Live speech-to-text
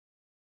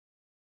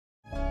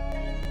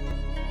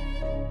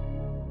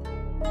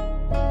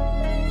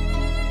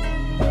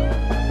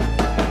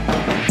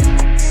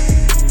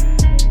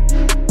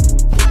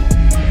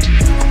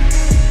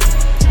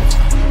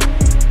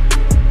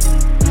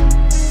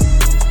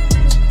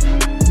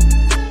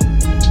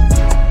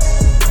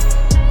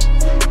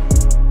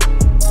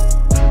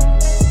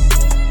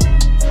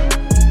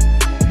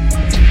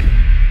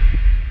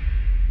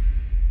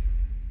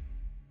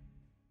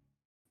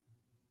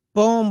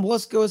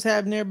What's goes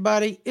happening,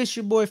 everybody? It's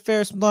your boy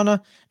Ferris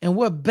Madonna, and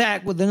we're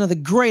back with another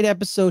great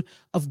episode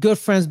of Good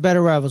Friends,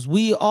 Better Rivals.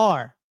 We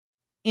are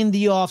in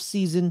the off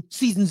season.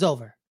 Season's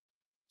over.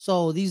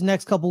 So these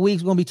next couple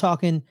weeks, we're gonna be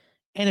talking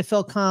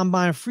NFL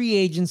Combine, free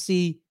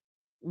agency.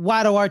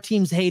 Why do our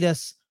teams hate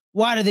us?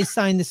 Why do they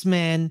sign this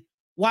man?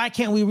 Why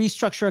can't we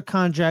restructure a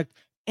contract?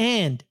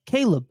 And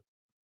Caleb,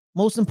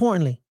 most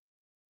importantly,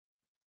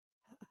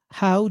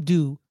 how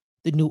do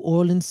the New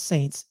Orleans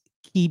Saints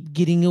keep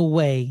getting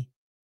away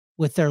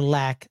with their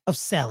lack of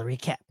salary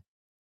cap?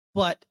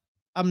 But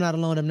I'm not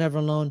alone. I'm never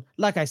alone.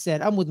 Like I said,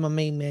 I'm with my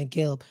main man,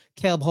 Caleb.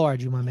 Caleb, how are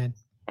you, my man?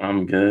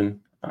 I'm good.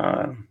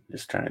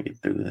 Just trying to get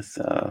through this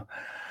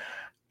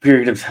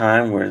period of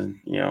time where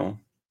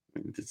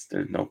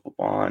there's no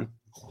football on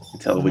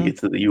until we get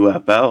to the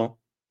UFL,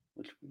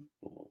 which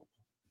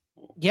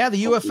Yeah,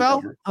 the hopefully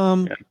UFL.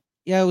 cover.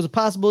 Yeah, it was a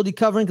possibility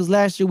covering because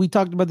last year we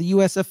talked about the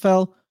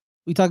USFL,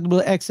 we talked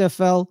about the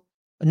XFL,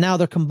 and now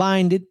they're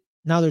combined.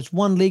 Now there's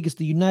one league. It's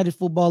the United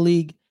Football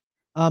League.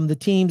 The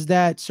teams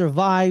that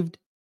survived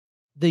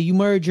the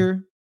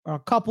merger are a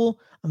couple.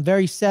 I'm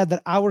very sad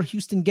that our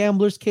Houston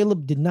Gamblers,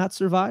 Caleb, did not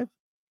survive.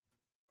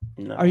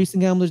 No. Our Houston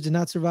Gamblers did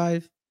not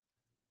survive.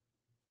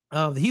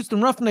 The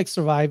Houston Roughnecks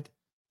survived,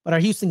 but our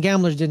Houston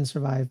Gamblers didn't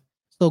survive.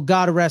 So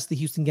God rest the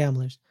Houston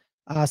Gamblers.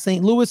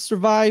 St. Louis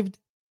survived.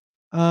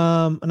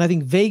 And I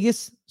think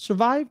Vegas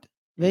survived.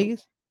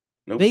 Vegas?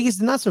 Nope. Vegas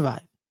did not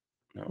survive.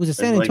 No. Was it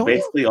San Antonio?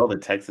 Basically all the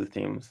Texas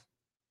teams.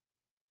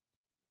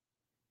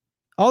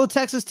 All the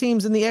Texas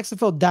teams in the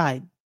XFL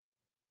died.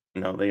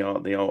 No, they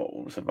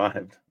all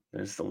survived.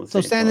 There's still So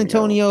San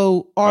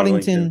Antonio,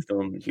 Arlington,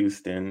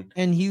 Houston,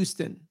 and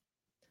Houston.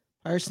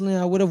 Personally,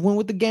 I would have went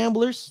with the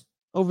Gamblers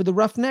over the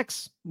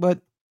Roughnecks, but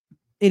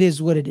it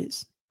is what it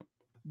is.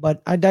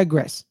 But I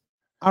digress.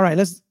 All right,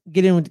 let's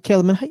get in with the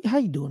Caleb, man. How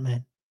you doing,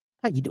 man?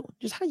 How you doing?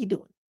 Just how you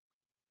doing?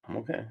 I'm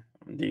okay.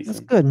 I'm decent. That's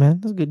good, man.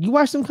 That's good. You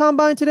watched some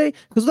Combine today?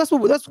 Because that's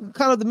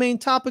kind of the main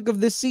topic of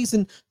this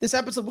season. This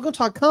episode, we're gonna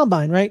talk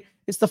Combine, right?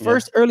 It's the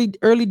first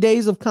early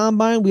days of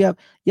Combine.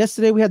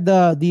 Yesterday we had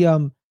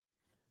the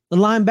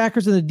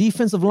linebackers and the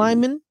defensive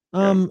linemen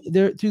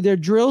through their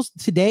drills.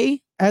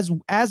 Today, as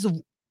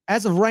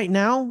of right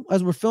now,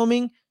 as we're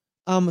filming,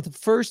 I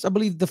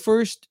believe the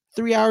first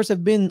 3 hours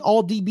have been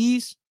all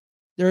DBs.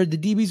 The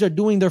DBs are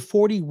doing their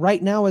 40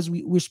 right now as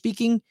we're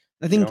speaking.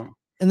 I think,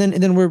 and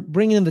then we're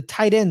bringing in the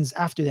tight ends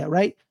after that,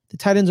 right? The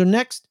tight ends are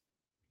next.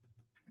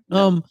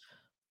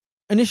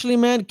 Initially,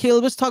 man,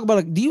 Caleb, let's talk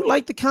about do you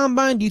like the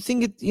Combine? Do you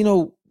think it?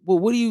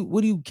 What do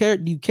you care?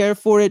 Do you care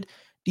for it?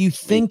 Do you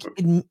think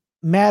it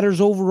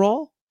matters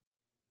overall?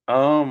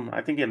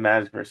 I think it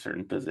matters for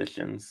certain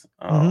positions.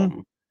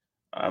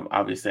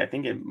 Obviously, I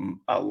think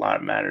a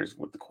lot matters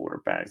with the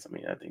quarterbacks. I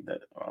mean, I think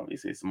that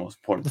obviously it's the most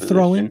important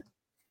position.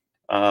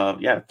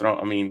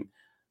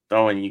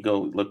 Throwing. You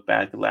go look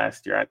back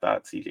last year. I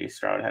thought C.J.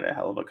 Stroud had a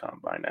hell of a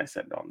combine. I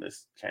said on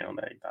this channel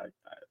that I thought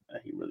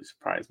he really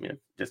surprised me of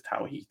just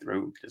how he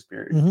threw this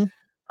period. And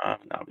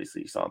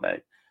obviously, you saw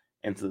that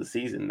into the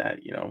season that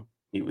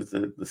he was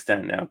the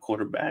standout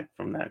quarterback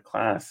from that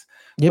class.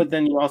 But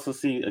then you also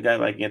see a guy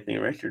like Anthony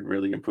Richard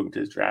really improved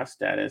his draft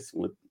status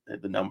with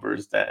the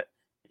numbers that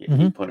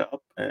he put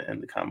up in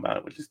the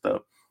combine, which is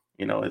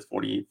his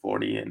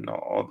 40-40 and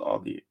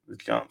all the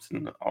jumps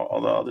and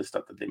all the other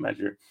stuff that they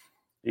measure.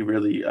 He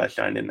really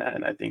shined in that,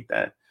 and I think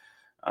that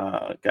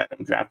got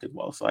him drafted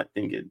well. So I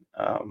think it,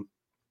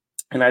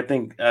 and I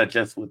think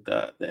just with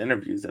the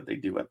interviews that they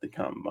do at the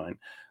combine,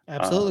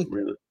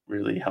 absolutely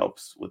really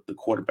helps with the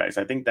quarterbacks.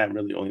 I think that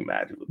really only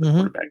matters with the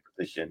quarterback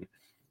position,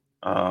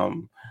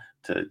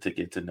 to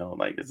get to know,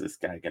 like, is this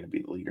guy going to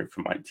be the leader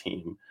for my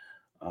team?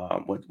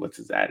 What's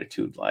his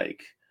attitude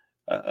like?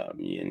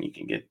 And you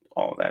can get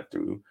all that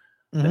through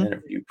the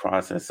interview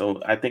process.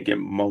 So I think it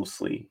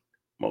mostly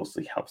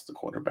helps the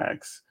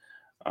quarterbacks.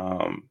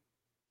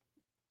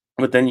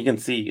 But then you can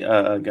see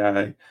a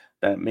guy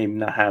that may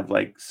not have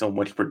like so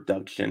much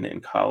production in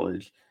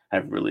college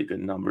have really good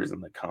numbers in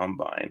the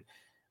combine,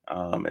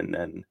 and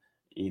then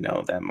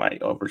that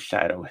might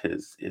overshadow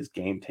his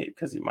game tape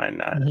because he might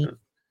not have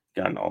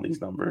gotten all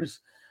these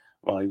numbers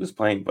while he was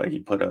playing, but he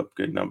put up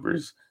good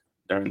numbers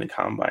during the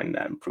combine.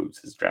 That improves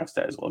his draft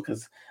stat as well,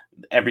 because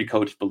every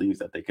coach believes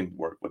that they can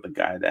work with a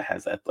guy that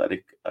has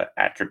athletic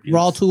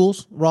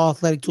attributes, raw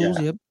athletic tools.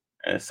 Yep.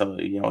 So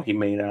he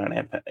may not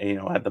have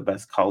had the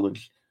best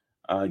college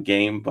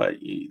game, but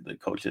the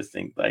coaches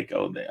think like,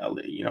 oh,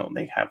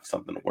 they have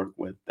something to work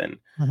with, and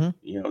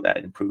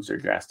that improves their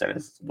draft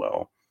status as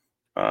well,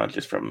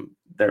 just from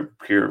their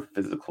pure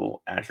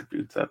physical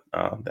attributes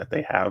that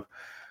they have.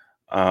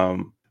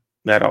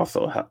 That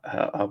also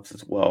helps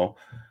as well.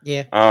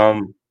 Yeah.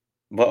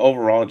 But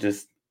overall,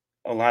 just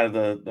a lot of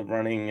the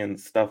running and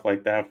stuff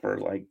like that for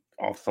like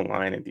off the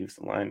line and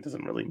defensive line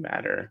doesn't really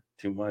matter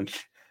too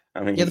much.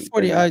 I mean, the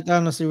 40. I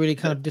honestly really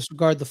kind of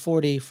disregard the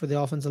 40 for the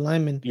offensive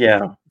lineman. Yeah,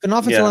 if an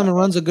offensive lineman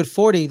runs a good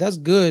 40, that's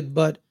good.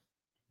 But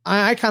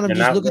I kind of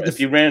just look at if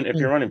you're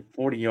running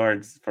 40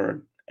 yards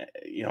for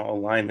a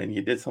lineman,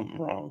 you did something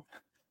wrong.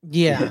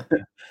 Yeah,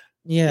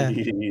 yeah.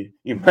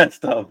 you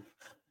messed up.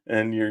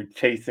 and you're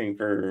chasing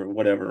for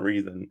whatever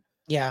reason.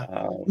 Yeah.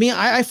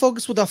 I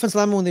focus with the offensive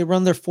linemen when they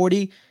run their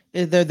 40,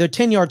 their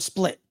 10-yard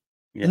split.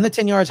 Yeah. In the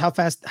 10 yards, how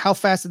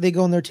fast did they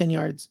go in their 10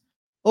 yards?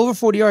 Over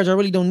 40 yards, I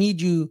really don't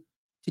need you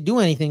to do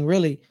anything,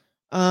 really.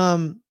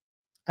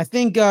 I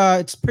think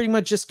it's pretty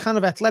much just kind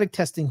of athletic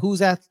testing.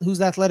 Who's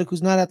athletic,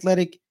 who's not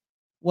athletic,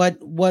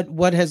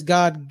 what has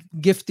God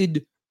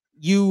gifted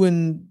you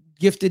and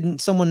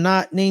gifted someone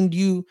not named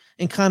you,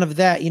 and kind of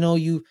that,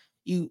 you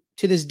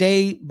to this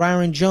day,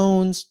 Byron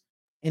Jones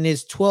in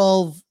his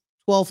 12-3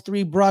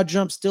 broad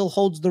jump still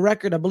holds the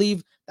record. I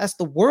believe that's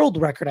the world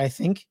record. I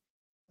think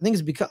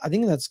it's because I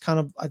know that's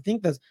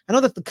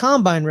the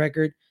combine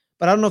record,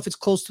 but I don't know if it's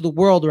close to the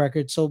world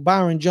record. So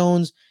Byron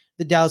Jones,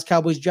 the Dallas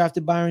Cowboys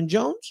drafted Byron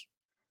Jones.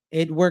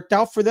 It worked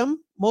out for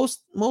them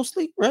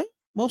mostly, right?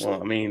 Mostly.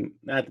 Well, I mean,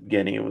 at the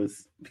beginning, it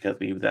was because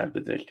he was out of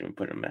position. We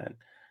put him at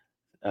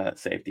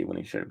safety when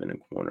he should have been a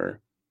corner.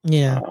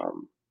 Yeah.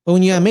 But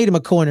when you made him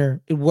a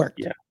corner, it worked.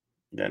 Yeah.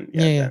 Then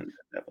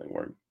definitely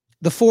worked.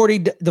 The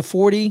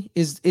 40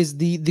 is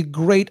the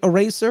great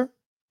eraser.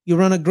 You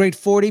run a great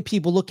 40,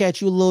 people look at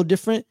you a little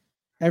different.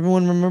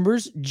 Everyone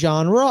remembers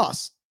John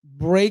Ross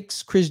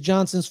breaks Chris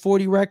Johnson's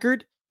 40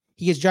 record.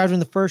 He gets drafted in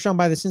the first round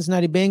by the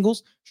Cincinnati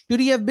Bengals. Should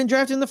he have been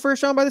drafted in the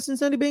first round by the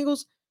Cincinnati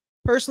Bengals?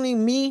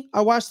 Personally, I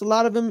watched a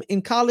lot of him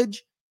in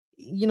college.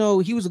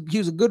 He was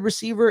a good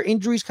receiver.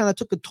 Injuries kind of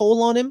took a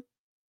toll on him.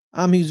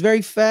 He was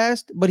very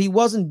fast, but he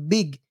wasn't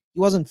big. He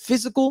wasn't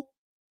physical.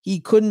 He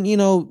couldn't,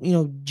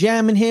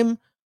 jamming him.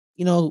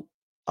 All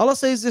I'll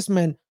say is this,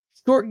 man.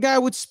 Short guy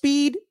with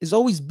speed is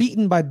always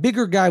beaten by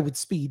bigger guy with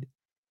speed.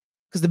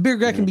 Because the bigger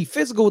guy can be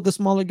physical with the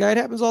smaller guy. It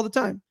happens all the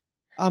time.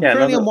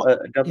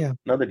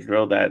 Another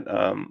drill that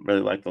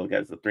really like to look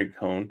at is the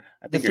 3-cone.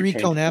 I think the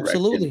 3-cone,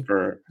 absolutely.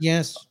 For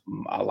yes,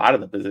 a lot of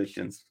the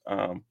positions.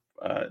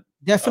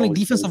 Definitely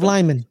defensive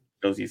lineman.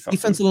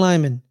 Defensive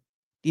lineman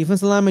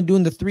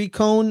doing the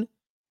 3-cone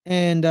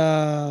and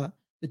the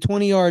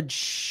 20-yard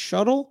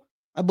shuttle,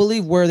 I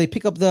believe, where they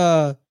pick up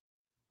when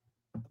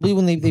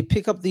they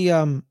pick up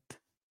the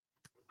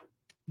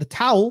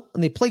towel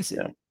and they place it,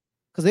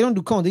 because they don't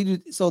do cone. They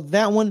do so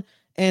that one,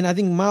 and I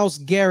think Myles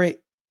Garrett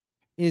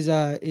is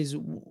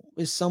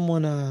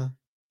someone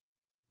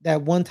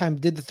that one time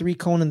did the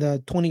 3-cone and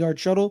the 20-yard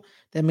shuttle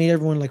that made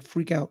everyone like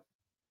freak out,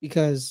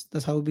 because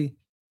that's how it be.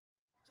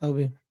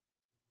 We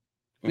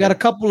got a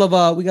couple of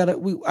I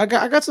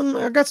got some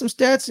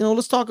stats.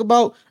 Let's talk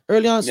about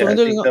early on. So I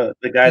think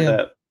the guy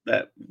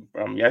that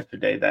from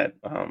yesterday that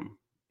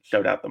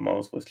showed out the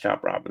most was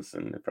Chop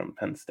Robinson from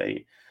Penn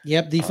State.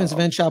 Yep, defensive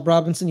end Chop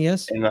Robinson.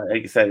 Yes, and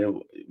like I said,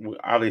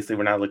 obviously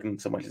we're not looking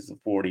so much as a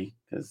 40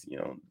 because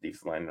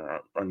defensive line are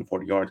running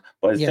 40 yards,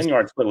 but his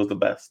 10-yard split was the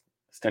best.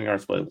 His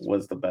 10-yard split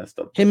was the best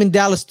of him and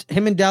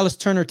Dallas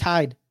Turner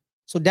tied.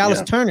 So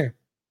Dallas Turner,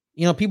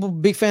 people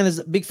big fans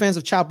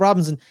of Chop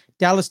Robinson.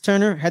 Dallas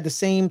Turner had the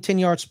same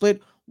 10-yard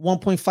split,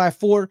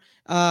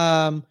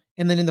 1.54.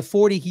 And then in the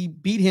 40, he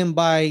beat him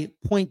by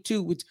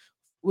 0.2, which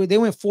they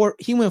went 4.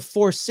 He went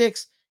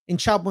 4.6, and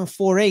Chop went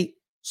 4.8.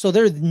 So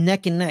they're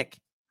neck and neck.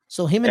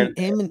 So him and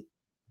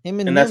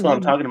that's what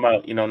I'm talking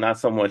about. Not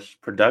so much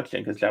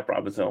production, because Chop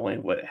Robinson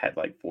only had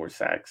like 4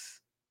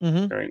 sacks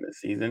during the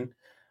season.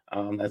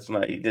 That's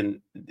why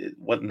it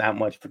wasn't that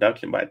much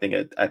production, but I think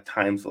at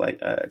times like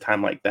a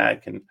time like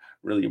that can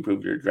really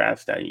improve your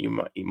draft stat.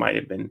 You might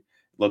have been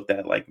looked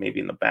at like maybe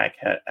in the back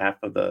half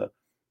of the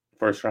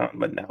first round,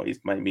 but now he's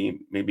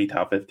maybe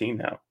top 15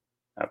 now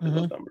after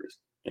those numbers.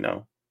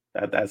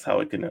 That's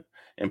how it can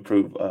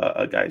improve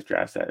a guy's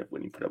draft stat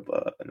when you put up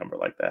a number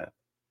like that.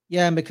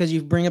 Yeah, and because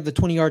you bring up the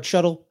 20-yard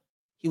shuttle,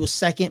 he was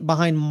second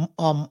behind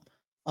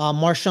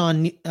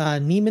Marshawn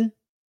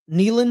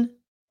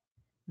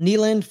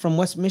Neyland from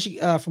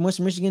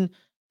Western Michigan,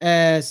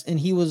 and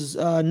he was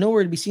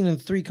nowhere to be seen in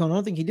the 3-cone. I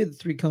don't think he did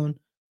the 3-cone.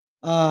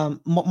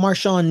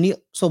 Marshawn Neal.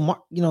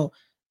 So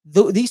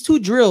these two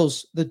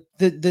drills,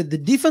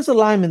 the defensive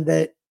linemen,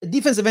 that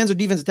defensive ends or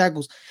defensive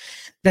tackles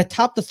that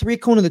top the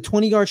 3-cone and the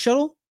 20-yard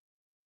shuttle,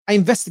 I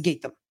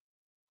investigate them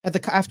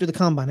after the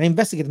combine. I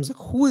investigate them. It's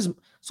like, who is?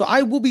 So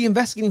I will be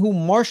investigating who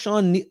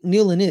Marshawn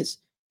Neyland is,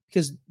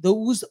 because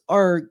those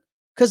are.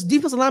 Because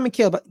defensive linemen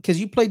care about, because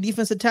you play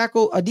defensive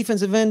tackle, a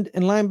defensive end,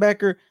 and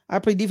linebacker. I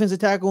play defensive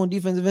tackle and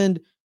defensive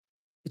end.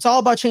 It's all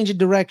about changing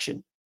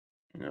direction.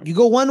 Yeah. You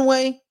go one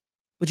way,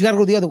 but you got to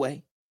go the other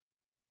way.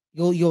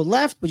 You go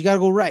left, but you got to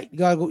go right.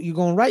 You're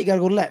going right. You got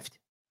to go left.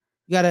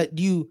 You got to.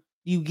 Do you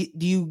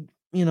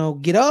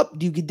get up?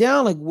 Do you get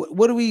down? Like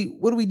what are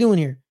we doing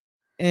here?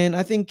 And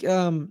I think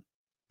some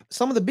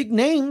of the big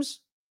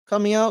names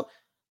coming out.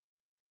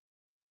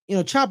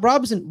 Chop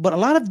Robinson, but a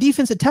lot of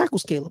defensive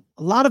tackles, Caleb.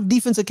 A lot of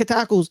defensive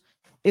tackles,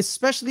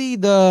 especially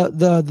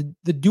the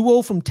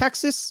duo from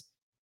Texas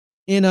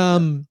in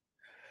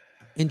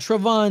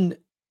T'Vondre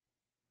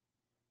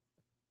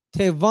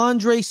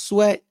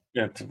Sweat,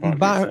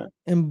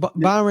 and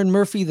Byron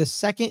Murphy the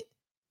second.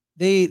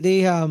 They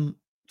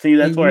see,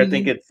 that's where I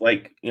think it's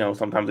like,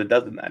 sometimes it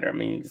doesn't matter. I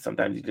mean,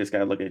 sometimes you just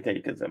gotta look at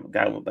it, because a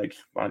guy with like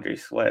T'Vondre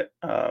Sweat,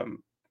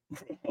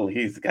 Well,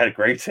 he's got a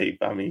great tape.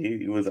 I mean,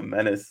 he was a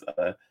menace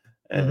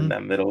in Hmm.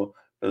 that middle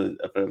for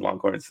the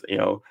Longhorns.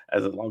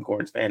 As a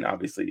Longhorns fan,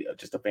 obviously,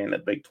 just a fan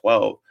of Big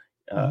 12,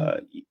 Hmm.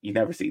 you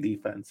never see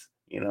defense.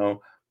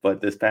 But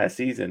this past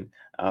season,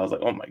 I was like,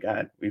 oh my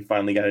God, we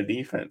finally got a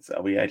defense.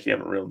 We actually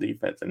have a real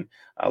defense, and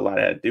a lot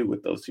had to do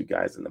with those two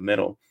guys in the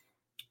middle,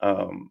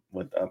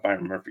 with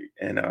Byron Murphy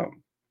and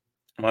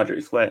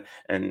Mondre Sweat.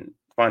 And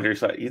Mondre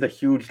Sweat, he's a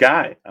huge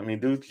guy. I mean,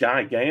 dude's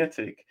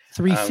gigantic.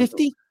 So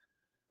 350.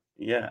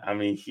 yeah, I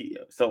mean,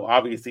 so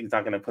obviously he's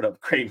not going to put up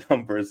great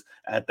numbers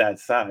at that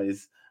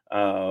size,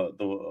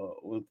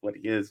 with what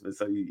he is. But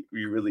so you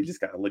really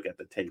just got to look at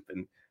the tape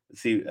and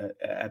see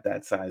at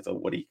that size of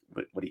what he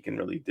can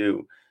really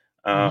do.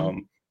 Hmm.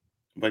 Um,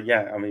 but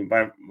yeah, I mean,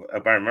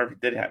 Byron Murphy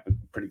did have a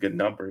pretty good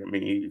number. I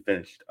mean, he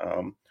finished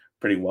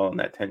pretty well in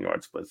that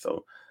 10-yard split.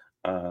 So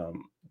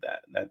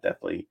that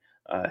definitely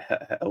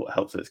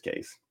helps his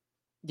case.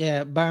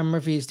 Yeah, Byron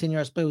Murphy's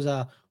 10-yard split was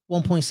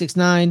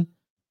 1.69.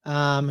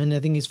 And I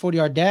think his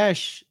 40-yard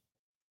dash,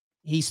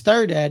 he's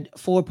third at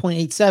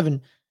 4.87.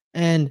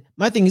 And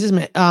my thing is this,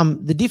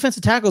 man, the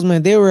defensive tackles,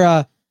 man, they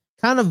were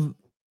kind of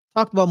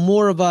talked about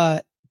more of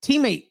a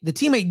the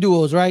teammate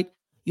duos, right?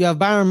 You have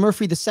Byron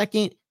Murphy the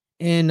second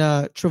and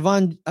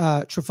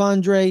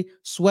Trevondre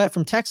Sweat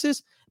from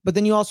Texas, but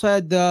then you also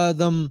had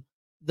the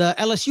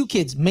LSU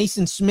kids,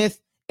 Mason Smith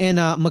and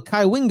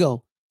Makai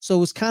Wingo. So it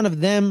was kind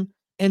of them,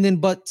 and then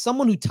but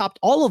someone who topped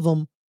all of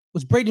them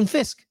was Braden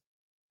Fisk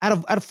out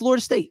of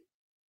Florida State.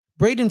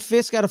 Braden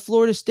Fisk out of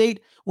Florida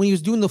State when he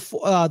was doing the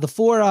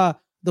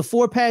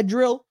four pad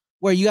drill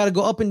where you got to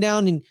go up and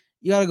down and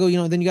you got to go,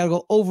 then you got to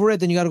go over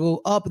it, then you got to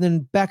go up and then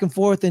back and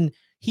forth. And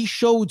he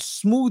showed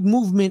smooth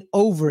movement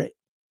over it.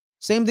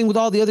 Same thing with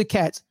all the other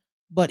cats,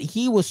 but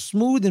he was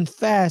smooth and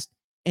fast,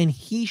 and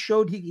he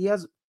showed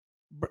he's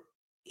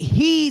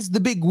the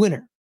big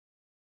winner.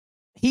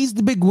 He's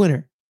the big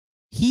winner.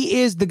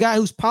 He is the guy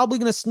who's probably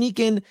going to sneak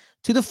in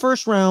to the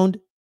first round,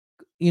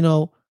 you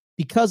know,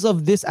 because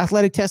of this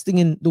athletic testing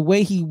and the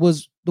way he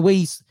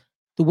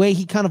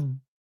kind of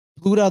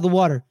blew it out of the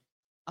water.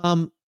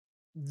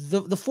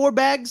 The four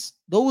bags,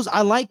 those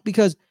I like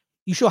because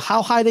you show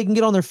how high they can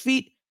get on their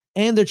feet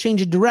and they're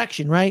changing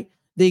direction, right?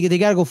 They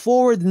got to go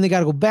forward, then they got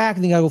to go back,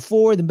 and they got to go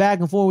forward and back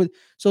and forward.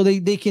 So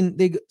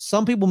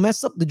some people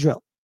mess up the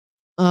drill.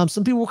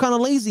 Some people were kind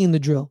of lazy in the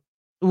drill.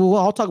 Well,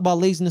 I'll talk about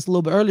laziness a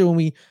little bit earlier when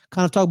we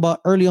kind of talk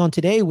about early on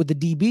today with the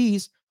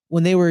DBs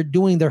when they were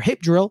doing their hip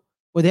drill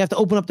where they have to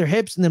open up their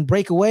hips and then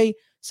break away.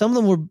 Some of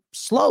them were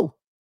slow.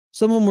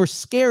 Some of them were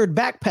scared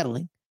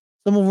backpedaling.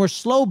 Some of them were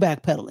slow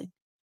backpedaling.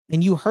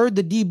 And you heard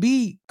the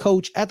DB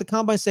coach at the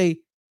combine say,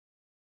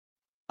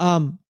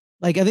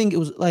 like I think it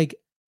was like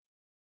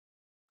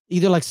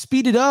either like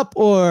speed it up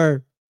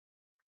or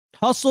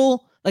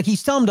hustle. Like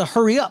he's telling them to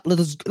hurry up.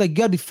 Like you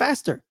gotta be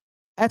faster.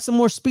 Add some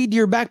more speed to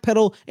your back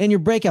pedal and your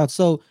breakout.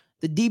 So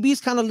the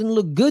DBs kind of didn't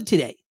look good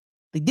today.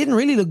 They didn't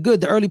really look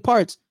good the early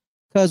parts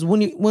because when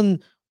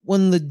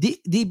the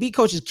DB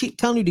coaches keep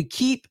telling you to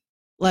keep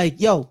like,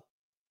 yo,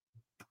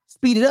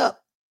 speed it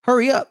up,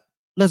 hurry up,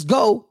 let's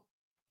go.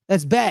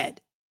 That's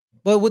bad.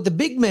 But with the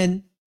big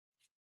men,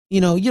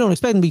 you don't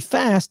expect them to be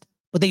fast,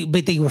 but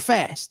they were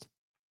fast.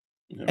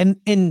 Yeah.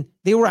 And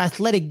they were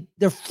athletic.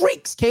 They're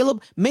freaks,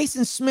 Caleb.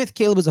 Mason Smith,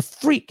 Caleb, is a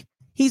freak.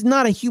 He's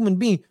not a human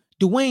being.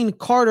 Dwayne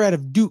Carter out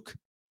of Duke.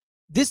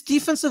 This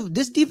defensive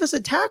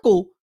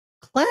tackle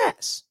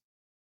class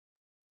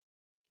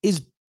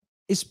is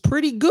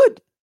pretty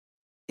good.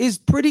 Is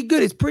pretty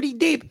good. It's pretty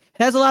deep. It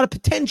has a lot of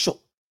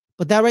potential.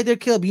 But that right there,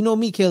 Caleb, you know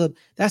me, Caleb.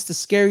 That's the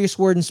scariest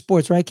word in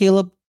sports, right,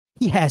 Caleb?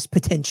 He has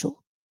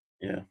potential.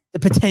 Yeah. The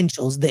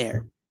potential's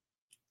there.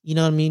 You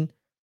know what I mean?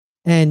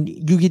 And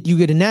you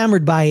get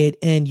enamored by it,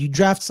 and you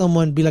draft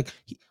someone, be like,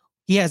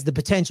 he has the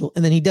potential,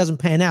 and then he doesn't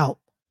pan out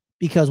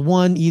because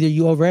one, either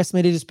you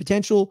overestimated his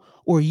potential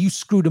or you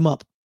screwed him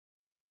up.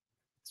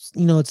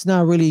 It's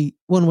not really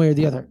one way or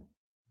the other.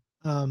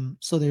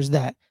 So there's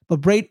that.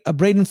 But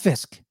Braden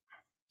Fisk,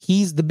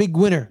 he's the big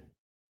winner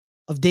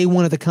of day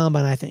one of the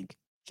combine, I think.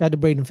 Shout out to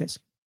Braden Fisk.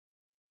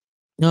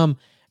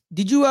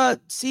 Did you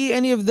see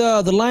any of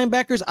the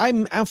linebackers? I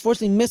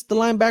unfortunately missed the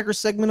linebacker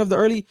segment of the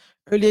early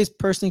days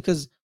personally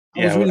because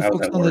I was really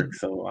focused on work,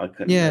 so I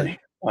couldn't really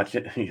watch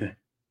it either.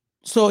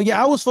 So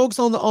yeah, I was focused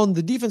on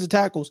the defensive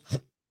tackles.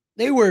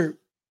 They were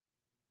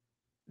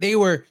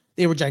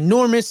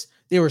ginormous.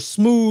 They were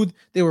smooth.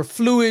 They were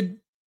fluid.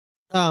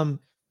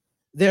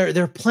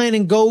 Their plan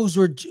and goals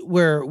were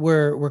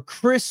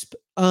crisp.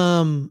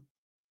 Unlike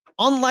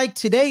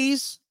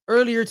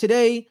earlier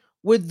today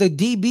with the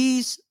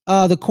DBs,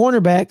 the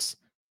cornerbacks,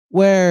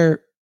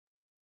 where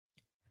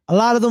a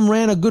lot of them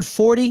ran a good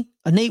 40.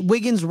 Nate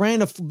Wiggins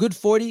ran a good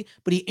 40,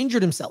 but he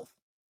injured himself.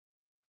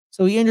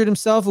 So he injured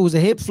himself. It was a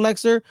hip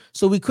flexor,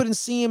 so we couldn't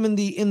see him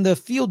in the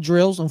field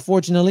drills,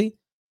 unfortunately.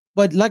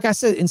 But like I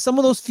said, in some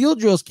of those field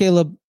drills,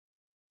 Caleb,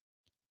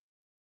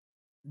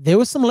 there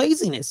was some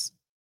laziness.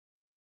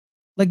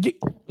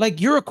 Like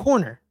you're a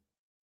corner.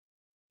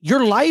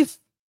 Your life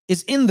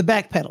is in the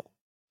back pedal.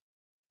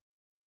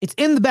 It's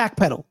in the back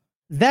pedal.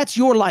 That's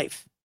your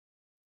life.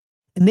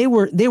 and they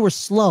were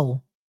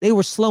slow. They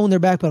were slow in their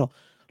back pedal.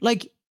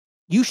 Like,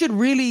 you should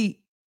really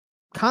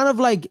kind of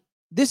like,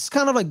 this is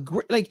kind of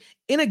like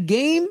in a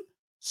game,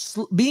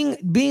 being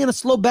in a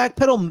slow back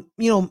pedal,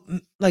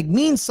 like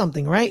means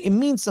something, right? It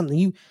means something.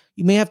 You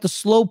may have to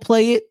slow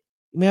play it.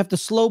 You may have to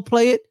slow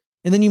play it,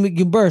 and then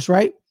you burst,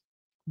 right?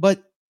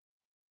 But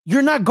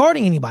you're not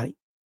guarding anybody.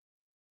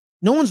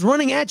 No one's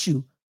running at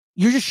you.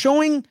 You're just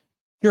showing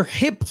your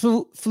hip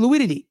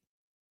fluidity.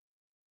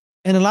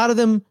 And a lot of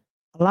them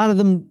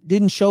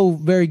didn't show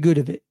very good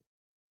of it.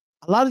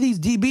 A lot of these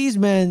DBs,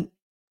 man,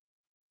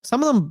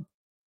 some of them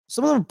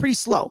are pretty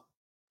slow.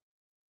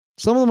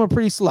 Some of them are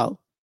pretty slow.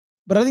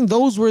 But I think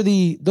those were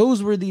the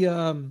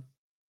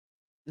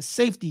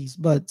safeties.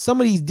 But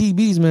some of these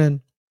DBs,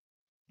 man,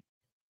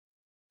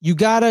 you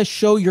gotta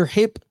show your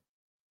hip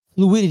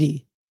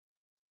fluidity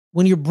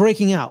when you're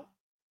breaking out.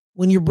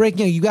 When you're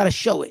breaking out, you gotta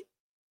show it.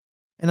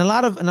 And a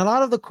lot of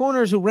the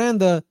corners who ran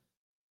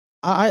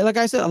like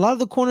I said, a lot of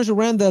the corners who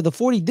ran the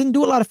 40 didn't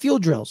do a lot of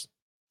field drills.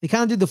 They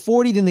kind of did the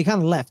 40, then they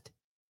kind of left.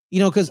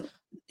 Because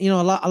a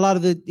lot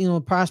of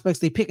the prospects,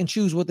 they pick and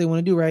choose what they want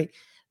to do, right?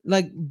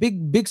 Like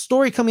big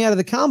story coming out of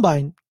the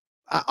combine,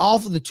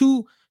 off of the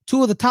two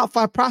of the top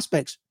 5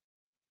 prospects.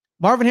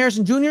 Marvin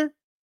Harrison Jr.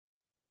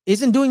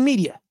 isn't doing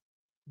media.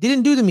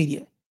 Didn't do the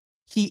media.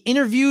 He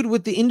interviewed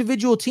with the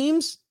individual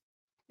teams,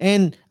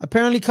 and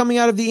apparently coming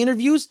out of the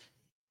interviews,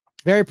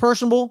 very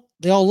personable.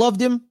 They all loved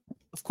him,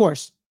 of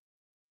course.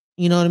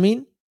 You know what I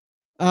mean?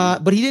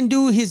 But he didn't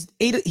do his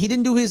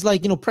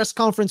press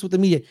conference with the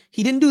media.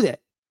 He didn't do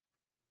that.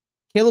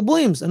 Caleb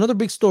Williams, another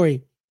big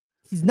story.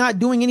 He's not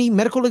doing any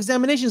medical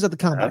examinations at the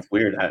combine. That's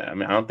weird. I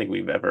don't think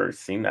we've ever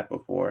seen that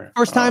before.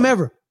 First time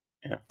ever.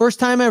 Yeah. First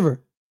time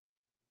ever.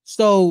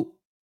 So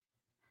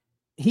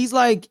he's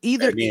like,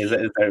 either. I mean, is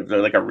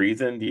there like a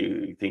reason? Do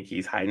you think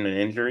he's hiding an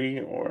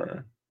injury,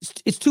 or?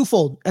 It's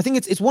twofold. I think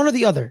it's one or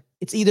the other.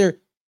 It's either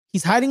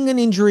he's hiding an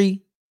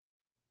injury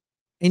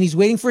and he's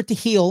waiting for it to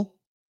heal,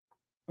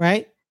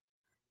 right?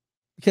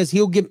 Because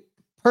he'll get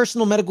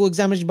personal medical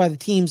examination by the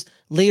teams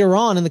later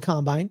on in the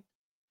combine.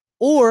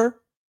 Or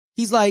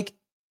he's like,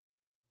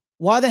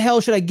 why the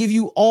hell should I give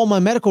you all my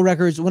medical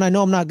records when I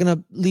know I'm not going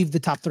to leave the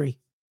top 3?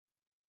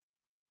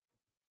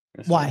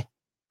 Why?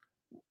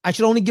 I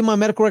should only give my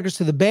medical records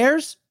to the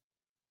Bears,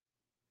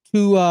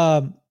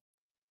 to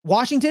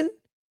Washington,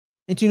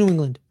 and to New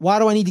England. Why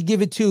do I need to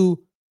give it to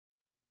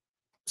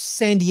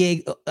San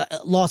Diego,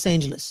 Los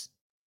Angeles?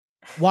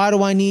 Why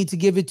do I need to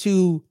give it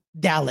to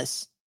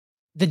Dallas,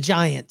 the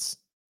Giants?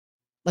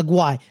 Like,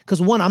 why?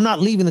 Because one, I'm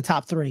not leaving the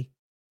top 3.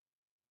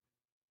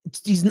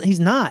 He's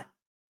not.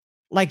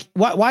 Like,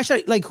 why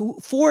should I, like,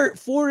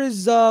 four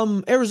is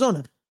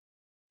Arizona.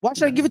 Why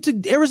should I give it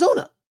to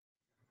Arizona?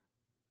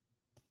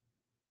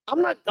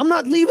 I'm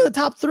not leaving the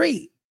top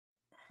 3.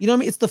 You know what I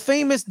mean? It's the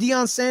famous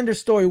Deion Sanders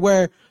story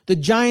where the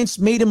Giants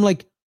made him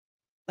like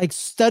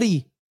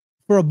study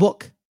for a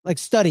book. Like,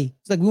 study.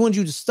 It's like, we want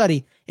you to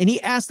study. And he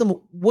asked them,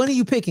 when are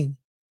you picking?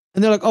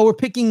 And they're like, oh, we're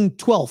picking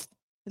 12th.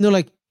 And they're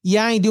like,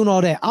 yeah, I ain't doing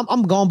all that.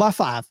 I'm gone by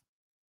 5.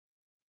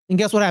 And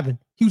guess what happened?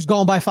 He was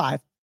gone by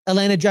 5.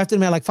 Atlanta drafted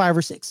him at like 5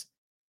 or 6.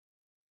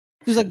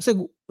 He's like,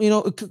 so,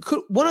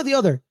 could one or the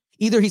other.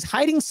 Either he's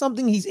hiding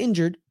something, he's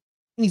injured,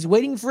 and he's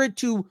waiting for it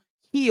to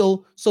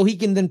heal so he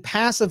can then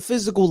pass a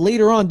physical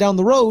later on down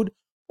the road,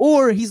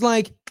 or he's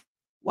like,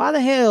 why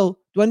the hell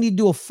do I need to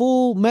do a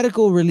full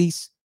medical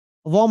release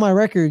of all my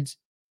records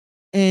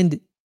and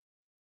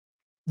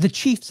the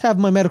Chiefs have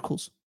my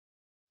medicals?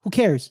 Who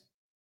cares?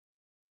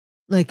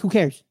 Like, who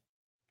cares?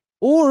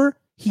 Or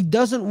he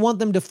doesn't want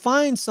them to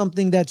find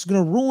something that's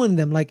going to ruin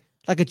them. Like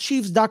a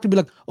Chiefs doctor be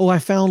like, oh, I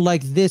found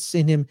like this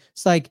in him.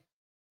 It's like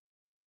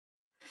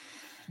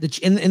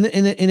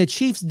a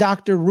Chiefs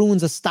doctor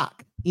ruins a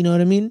stock. You know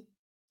what I mean?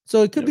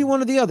 So it could be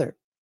one or the other.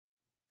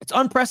 It's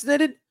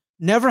unprecedented.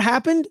 Never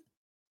happened,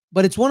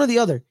 but it's one or the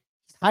other.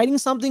 He's hiding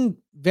something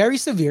very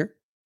severe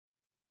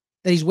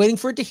that he's waiting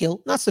for it to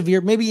heal. Not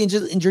severe, maybe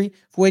injury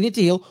for waiting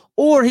to heal.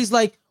 Or he's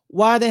like,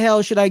 why the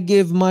hell should I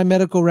give my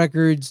medical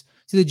records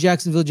to the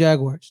Jacksonville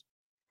Jaguars?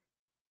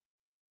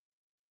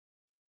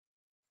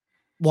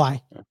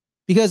 Why?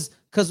 Because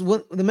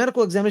when the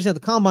medical examination at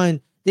the combine,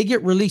 they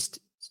get released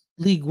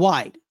league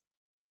wide.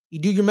 You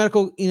do your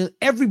medical,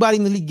 everybody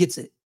in the league gets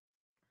it.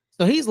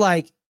 So he's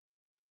like,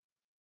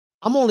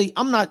 I'm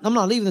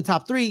not leaving the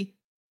top 3.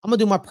 I'm gonna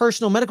do my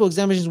personal medical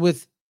examinations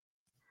with,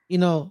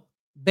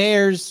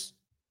 Bears,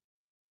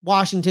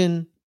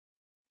 Washington,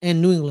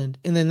 and New England.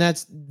 And then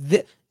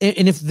and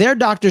if their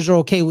doctors are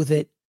okay with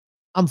it,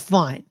 I'm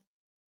fine.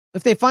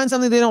 If they find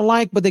something they don't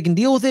like, but they can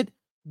deal with it,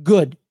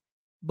 good.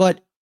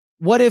 But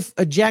what if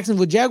a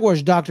Jacksonville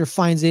Jaguars doctor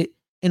finds it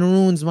and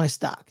ruins my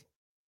stock?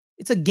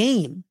 It's a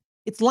game.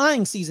 It's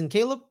lying season,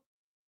 Caleb.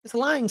 It's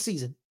lying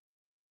season.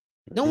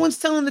 No one's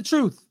telling the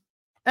truth.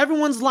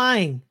 Everyone's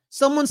lying.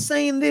 Someone's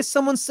saying this,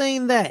 someone's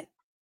saying that.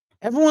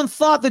 Everyone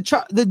thought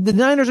the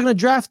Niners are going to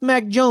draft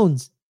Mac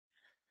Jones.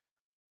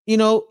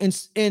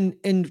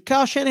 And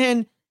Kyle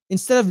Shanahan,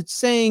 instead of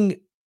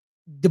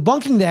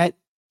debunking that,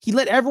 he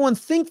let everyone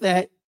think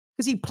that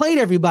because he played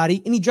everybody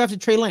and he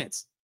drafted Trey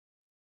Lance.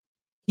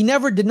 He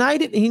never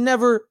denied it and he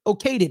never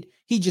okayed it.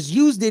 He just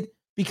used it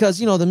because,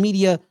 the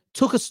media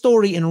took a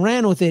story and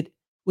ran with it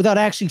without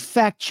actually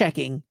fact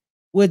checking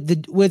with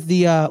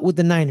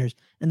the Niners.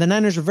 And the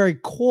Niners were very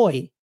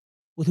coy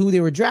with who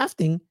they were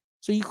drafting,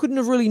 so you couldn't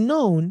have really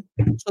known.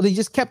 So they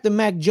just kept the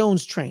Mac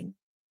Jones train.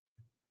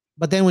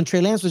 But then when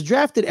Trey Lance was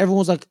drafted, everyone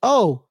was like,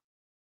 "Oh,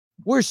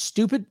 we're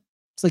stupid."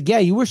 It's like, yeah,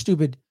 you were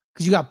stupid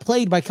because you got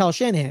played by Kyle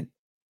Shanahan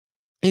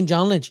and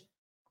John Lynch.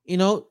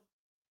 Don't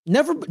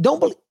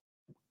believe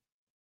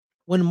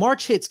when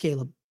March hits,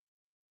 Caleb,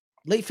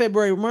 late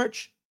February,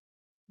 March,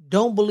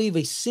 don't believe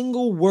a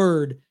single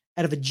word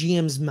out of a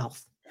GM's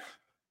mouth.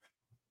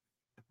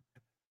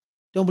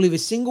 Don't believe a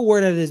single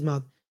word out of his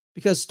mouth.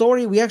 Because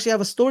we actually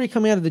have a story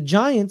coming out of the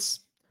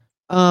Giants.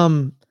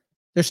 They're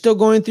still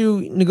going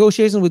through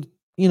negotiations with,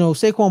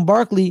 Saquon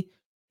Barkley.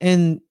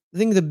 And I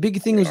think the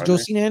big thing was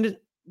Josina Anderson.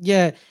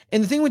 Yeah.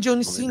 And the thing with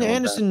Josina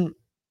Anderson,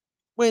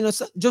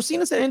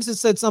 Josina Anderson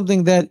said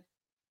something that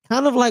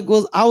kind of like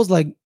I was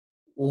like,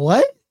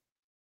 what?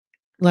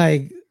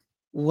 Like,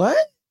 what?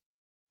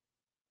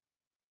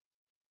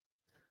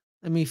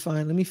 Let me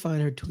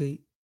find her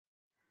tweet.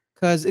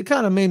 Because it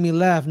kind of made me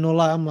laugh, no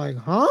lie. I'm like,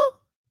 huh?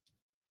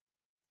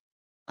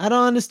 I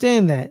don't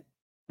understand that.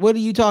 What are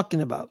you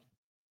talking about?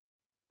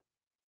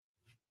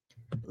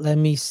 Let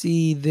me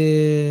see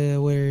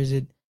where is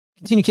it?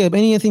 Continue, Caleb.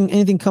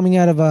 Anything coming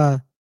out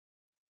of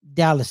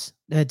Dallas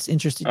that's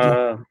interested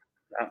you?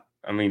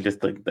 I mean, just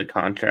the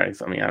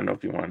contracts. I mean, I don't know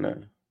if you want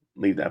to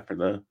leave that for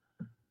the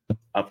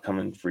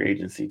upcoming free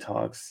agency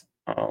talks.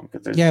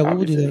 Because there's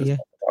we'll do that. Yeah,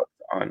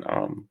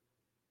 on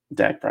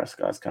Dak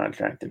Prescott's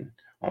contract and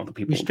all the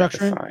people who got to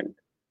sign.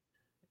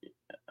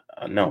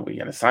 No, we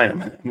got to sign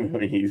him.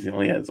 He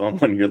only has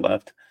 1 year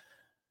left.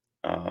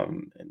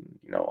 And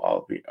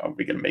are we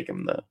going to make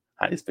him the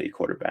highest paid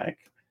quarterback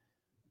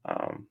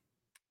of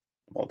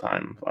all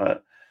time?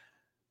 But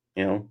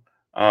yeah,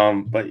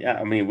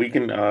 I mean, we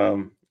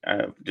can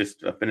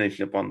just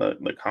finish up on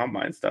the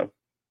combine stuff.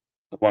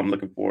 What I'm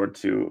looking forward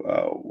to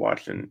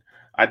watching.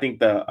 I think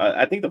the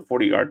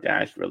 40-yard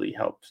dash really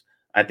helps.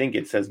 I think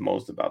it says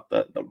most about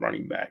the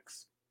running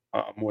backs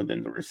more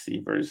than the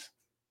receivers.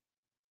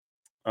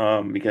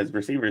 Because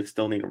receivers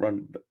still need to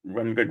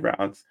run good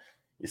routes.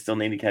 You still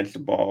need to catch the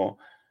ball.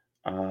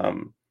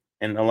 And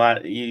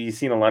you've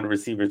seen a lot of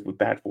receivers with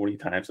bad 40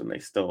 times and they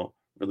still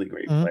really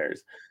great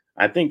players.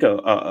 I think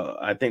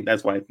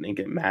that's why I think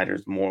it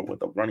matters more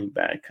with a running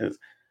back, because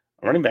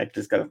a running back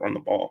just got to run the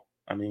ball.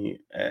 I mean,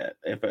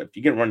 if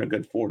you can run a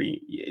good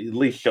 40, you at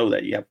least show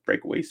that you have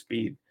breakaway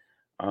speed.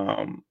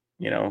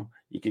 You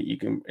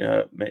can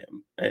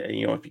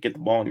if you get the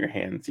ball in your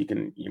hands,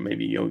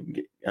 you'll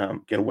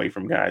get away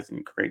from guys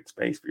and create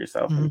space for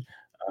yourself and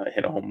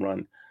hit a home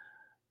run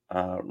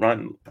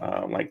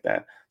like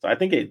that. So I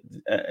think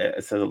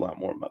it says a lot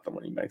more about the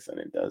running backs than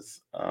it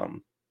does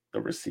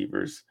the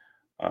receivers.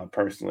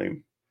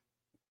 Personally,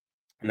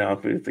 now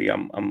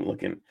I'm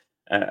looking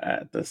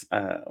at this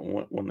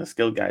when the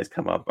skill guys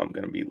come up. I'm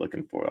going to be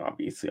looking for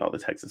obviously all the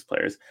Texas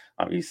players.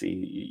 Obviously,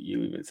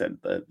 you even said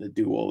the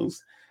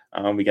duos.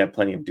 We got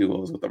plenty of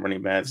duos with the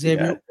running backs.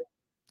 Xavier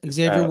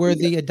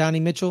Worthy, Adonai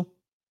Mitchell.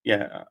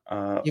 Yeah.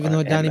 Even though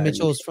Adonai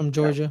Mitchell is from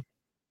Georgia.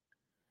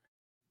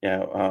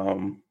 Yeah.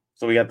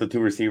 So we got the two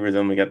receivers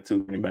and we got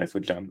two running backs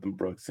with Jonathan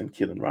Brooks and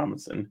Keelan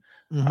Robinson.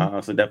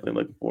 So definitely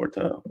looking forward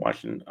to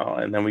watching.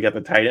 And then we got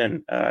the tight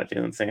end,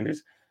 Jalen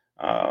Sanders.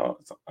 So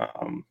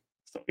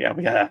yeah,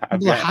 we got a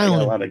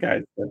lot of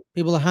guys.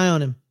 People are high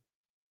on him.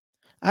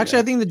 Actually,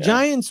 I think the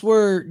Giants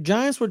were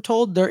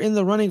told they're in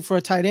the running for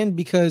a tight end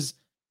because,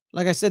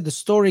 like I said, the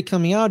story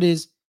coming out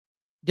is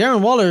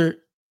Darren Waller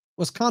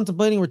was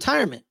contemplating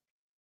retirement.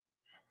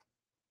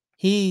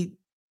 That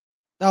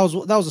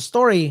was a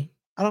story.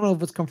 I don't know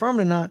if it's confirmed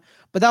or not,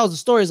 but that was the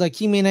story. It's like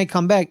he may not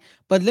come back.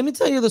 But let me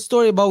tell you the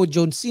story about with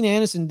Josina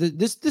Anderson.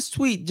 This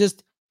tweet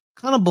just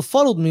kind of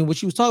befuddled me. What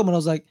she was talking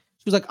about,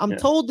 she was like, I'm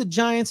told the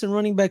Giants and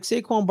running back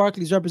Saquon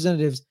Barkley's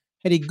representatives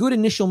had a good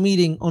initial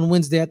meeting on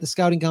Wednesday at the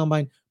scouting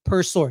combine,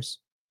 per source.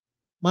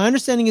 My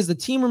understanding is the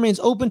team remains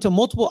open to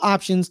multiple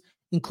options,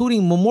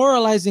 including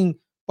memorializing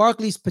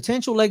Barkley's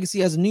potential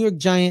legacy as a New York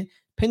Giant,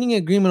 pending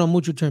agreement on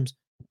mutual terms.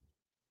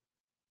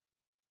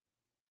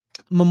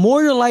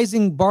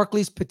 Memorializing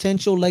Barkley's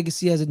potential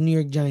legacy as a New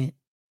York Giant.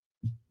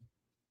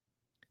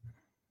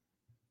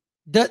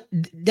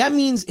 That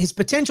means his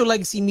potential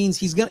legacy means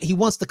he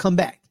wants to come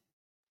back.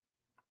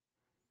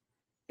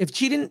 If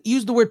she didn't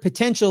use the word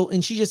potential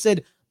and she just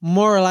said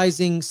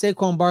memorializing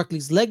Saquon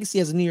Barkley's legacy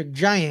as a New York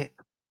Giant,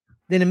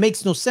 then it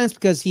makes no sense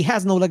because he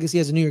has no legacy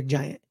as a New York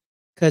Giant.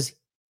 Because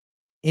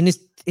in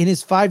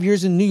his 5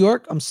 years in New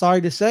York, I'm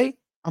sorry to say,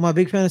 I'm a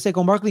big fan of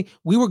Saquon Barkley.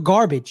 We were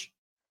garbage.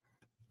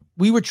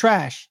 We were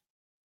trash.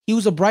 He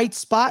was a bright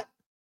spot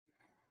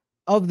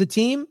of the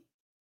team,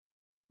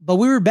 but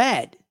we were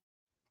bad.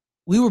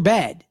 We were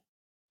bad.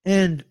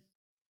 And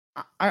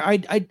I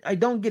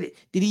don't get it.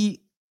 Did he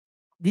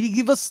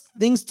give us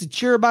things to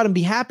cheer about and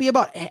be happy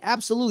about?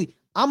 Absolutely.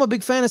 I'm a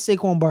big fan of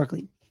Saquon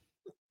Barkley.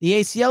 The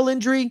ACL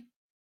injury,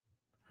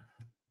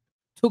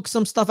 took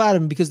some stuff out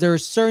of him because there are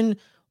certain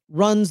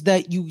runs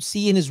that you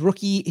see in his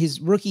rookie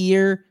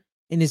year,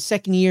 in his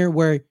second year,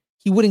 where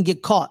he wouldn't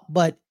get caught.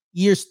 But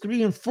years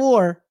 3 and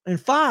 4 and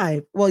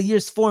 5,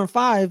 years 4 and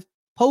 5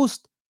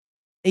 post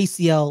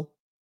ACL,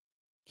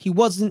 he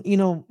wasn't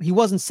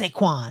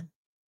Saquon,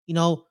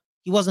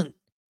 he wasn't,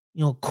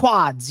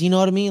 quads, you know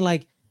what I mean?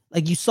 Like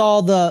you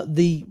saw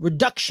the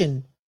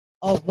reduction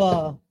of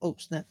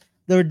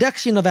the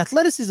reduction of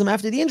athleticism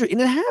after the injury.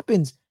 And it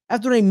happens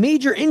after a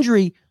major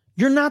injury.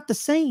 You're not the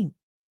same.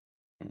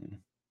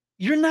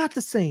 You're not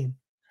the same.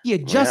 He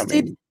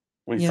adjusted.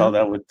 We saw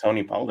that with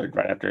Tony Pollard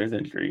right after his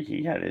injury.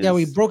 He had his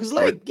he broke his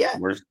leg.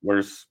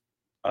 Worst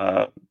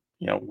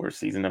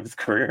season of his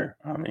career.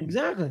 I mean,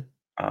 exactly.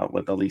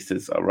 With at least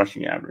his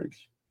rushing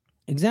average.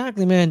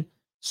 Exactly, man.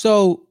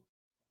 So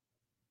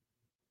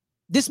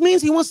this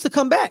means he wants to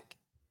come back.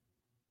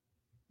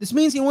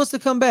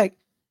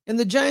 And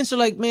the Giants are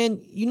like,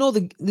 man,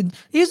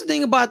 here's the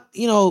thing about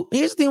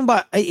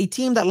a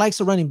team that likes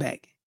a running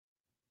back.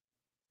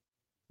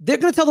 They're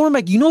going to tell the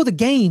running back, the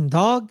game,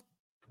 dog.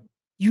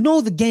 You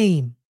know the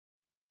game.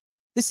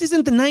 This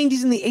isn't the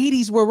 90s and the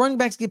 80s where running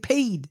backs get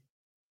paid.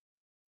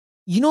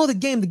 You know the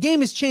game. The game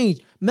has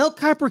changed. Mel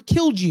Kiper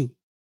killed you.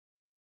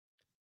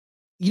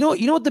 You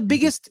know what the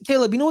biggest,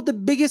 Caleb, the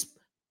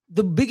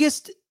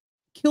biggest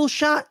kill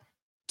shot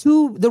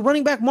to the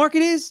running back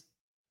market is?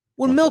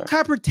 When Mel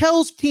Kiper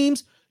tells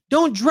teams,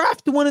 don't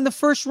draft one in the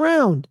first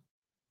round,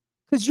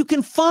 because you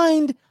can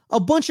find a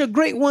bunch of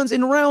great ones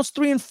in rounds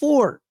 3 and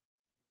 4.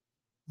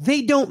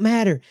 They don't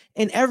matter.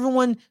 And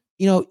everyone,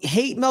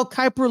 hate Mel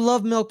Kiper,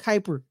 love Mel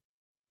Kiper.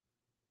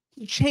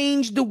 He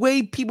changed the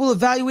way people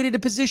evaluated a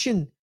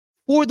position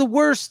for the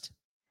worst,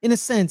 in a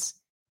sense,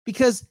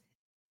 because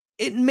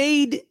it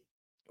made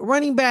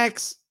running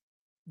backs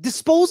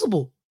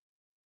disposable.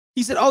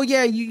 He said, oh,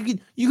 yeah, you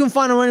can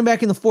find a running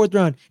back in the 4th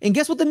round. And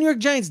guess what the New York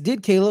Giants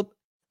did, Caleb?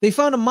 They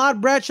found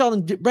Ahmad Bradshaw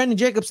and Brandon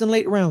Jacobs in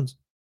late rounds.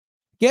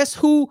 Guess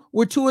who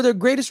were 2 of their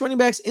greatest running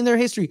backs in their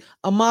history?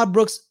 Ahmad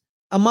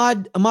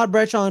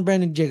Bradshaw and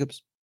Brandon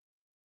Jacobs.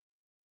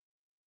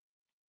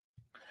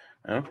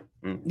 Oh.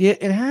 Yeah,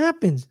 it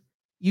happens.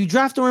 You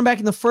draft a running back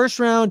in the 1st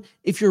round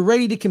if you're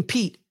ready to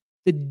compete.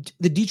 The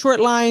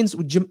Detroit Lions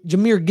with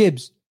Jahmyr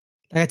Gibbs.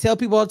 Like I tell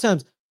people all the time,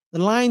 the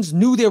Lions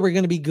knew they were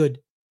going to be good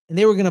and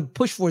they were going to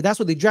push for it. That's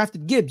why they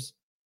drafted Gibbs.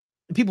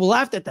 And people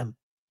laughed at them.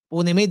 But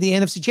when they made the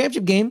NFC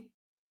Championship game,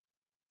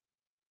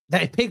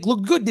 that pick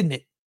looked good, didn't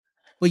it?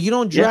 But you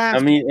don't draft.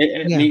 I mean,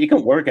 it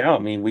can work out.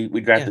 I mean, we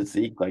drafted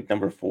Zeke like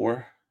number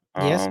 4.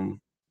 Yes. And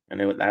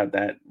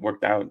that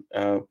worked out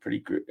pretty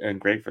good and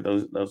great for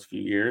those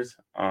few years.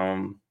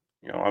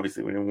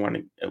 Obviously we didn't want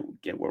to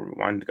get where we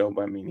wanted to go,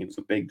 but I mean, he was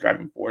a big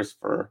driving force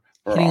for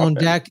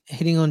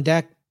hitting on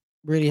Dak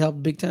really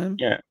helped big time.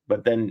 Yeah,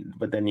 but then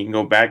you can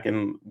go back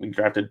and we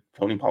drafted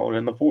Tony Pollard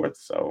in the 4th.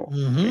 So I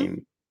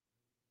mean,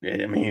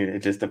 it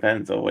just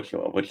depends on what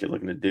you're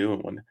looking to do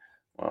and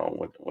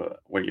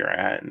where you're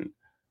at, and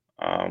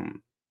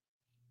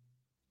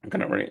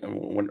kind of what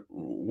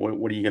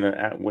are you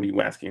gonna what are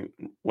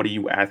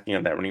you asking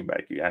of that running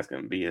back? You asking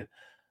him to be a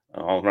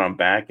all around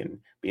back and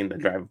being the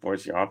driving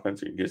force of your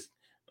offense, or you're just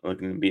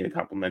looking to be a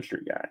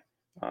complimentary guy?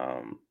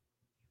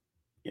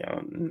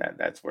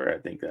 That's where I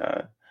think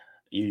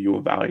you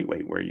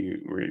evaluate where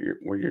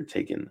you're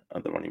taking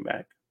the running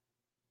back.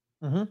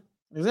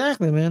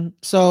 Exactly, man.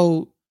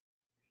 So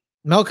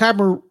Mel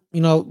Kiper,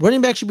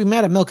 running back should be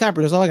mad at Mel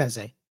Kiper. That's all I gotta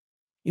say.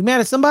 You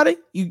mad at somebody?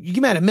 You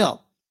get mad at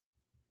Mel.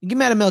 You get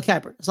mad at Mel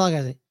Kiper. That's all I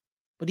gotta say.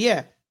 But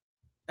yeah,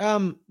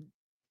 I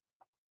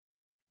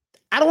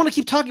don't want to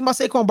keep talking about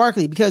Saquon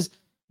Barkley because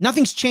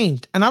nothing's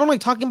changed, and I don't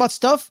like talking about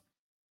stuff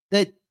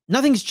that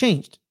nothing's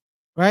changed.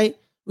 Right?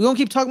 We're gonna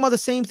keep talking about the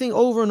same thing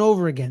over and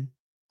over again.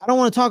 I don't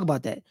want to talk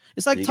about that.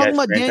 It's like talking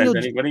about Daniel.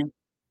 Anybody?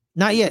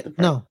 Not yet.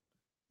 No.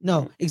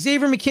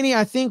 Xavier McKinney.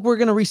 I think we're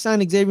gonna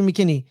re-sign Xavier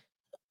McKinney.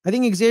 I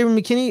think Xavier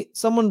McKinney.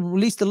 Someone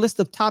released a list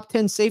of top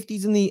 10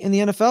 safeties in the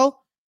NFL.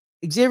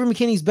 Xavier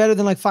McKinney's better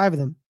than like 5 of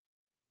them.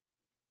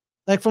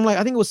 Like from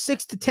I think it was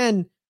 6 to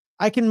 10.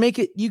 I can make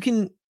it. You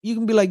can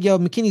be like, yo,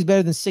 McKinney's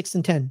better than 6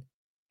 and 10.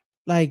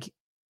 Like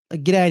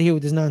get out of here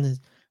with this nonsense.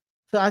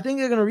 So I think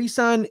they're gonna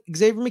re-sign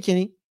Xavier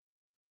McKinney.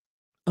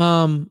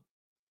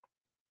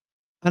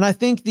 And I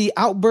think the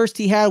outburst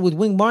he had with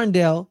Wink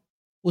Martindale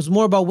was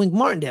more about Wink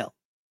Martindale.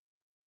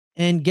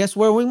 And guess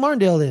where Wink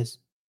Martindale is?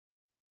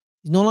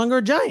 He's no longer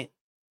a Giant.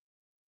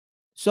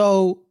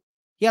 So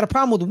he had a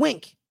problem with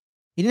Wink.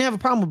 He didn't have a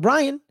problem with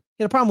Brian.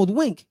 He had a problem with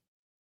Wink.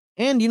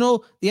 And, the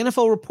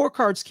NFL report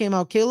cards came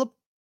out, Caleb.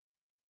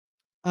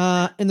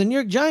 And the New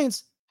York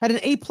Giants had an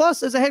A+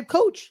 as a head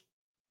coach.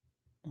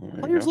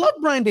 Players love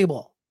Brian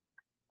Daboll.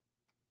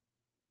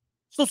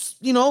 So,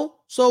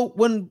 so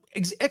when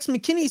X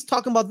McKinney's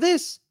talking about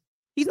this,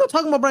 he's not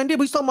talking about Brian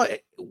Daboll. He's talking about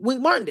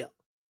Wink Martindale.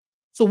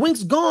 So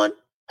Wink's gone.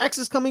 X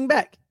is coming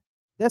back.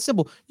 That's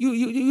simple.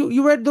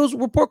 You read those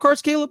report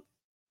cards, Caleb?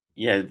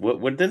 Yeah.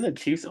 What did the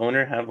Chiefs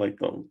owner have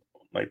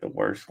the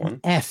worst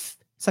one? F.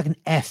 It's like an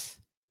F.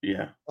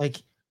 Yeah. Like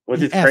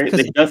which is crazy.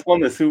 They just won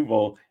the Super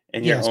Bowl,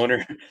 and your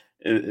owner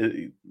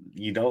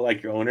You don't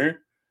like your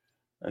owner?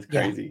 That's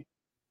crazy.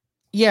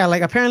 Yeah,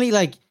 like apparently,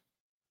 like,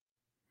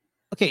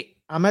 okay,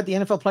 I'm at the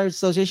NFL Players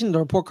Association. The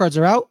report cards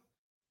are out.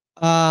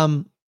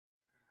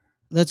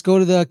 Let's go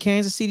to the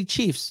Kansas City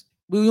Chiefs.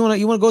 You want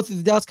to go through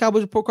the Dallas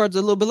Cowboys report cards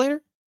a little bit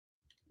later?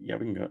 Yeah,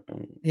 we can go.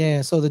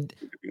 Yeah, so the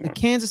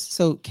Kansas,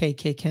 so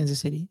Kansas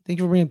City. Thank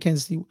you for bringing up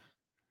Kansas City.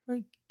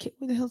 Where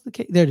the hell's the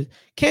K? There it is.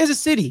 Kansas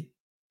City.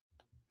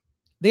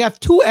 They have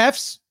 2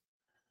 Fs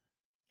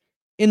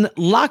in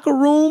locker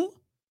room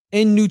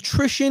and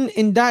nutrition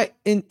and diet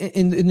and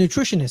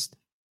nutritionist.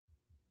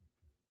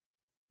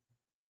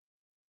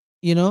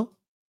 You know?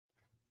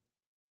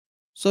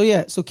 So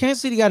yeah, so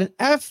Kansas City got an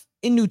F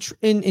in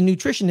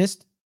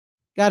nutritionist,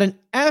 got an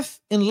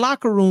F in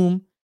locker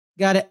room,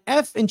 got an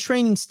F in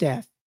training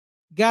staff,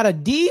 got a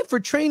D for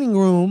training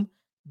room,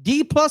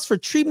 D+ for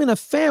treatment of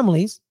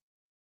families.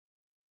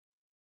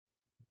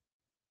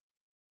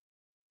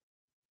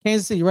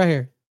 Kansas City right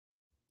here.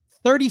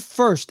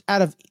 31st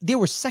out of, they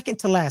were second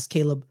to last,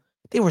 Caleb.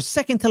 They were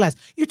second to last.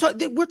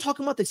 We're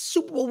talking about the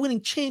Super Bowl winning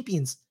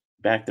champions.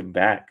 Back to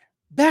back.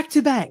 Back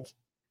to back.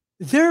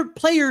 Their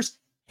players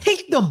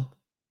hate them.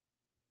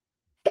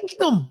 Hate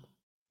them.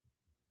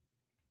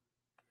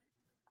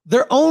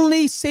 Their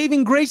only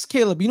saving grace,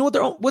 Caleb. You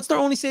know what's their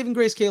only saving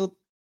grace, Caleb?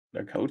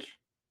 Their coach.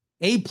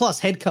 A+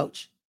 head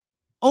coach.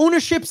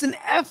 Ownership's an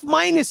F-.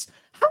 How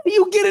do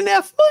you get an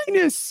F-?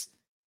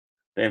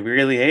 They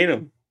really hate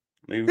him.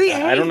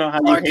 I don't know how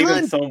you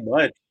hate him so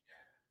much.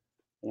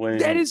 When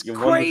that is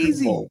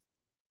crazy.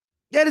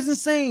 That is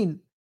insane.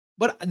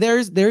 But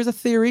there's a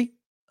theory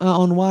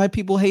on why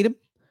people hate him.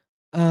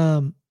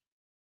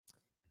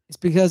 It's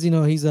because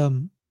he's a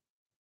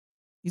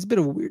bit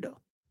of a weirdo.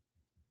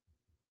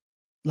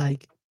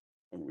 Like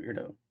a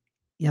weirdo.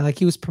 Yeah, like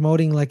he was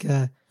promoting like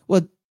I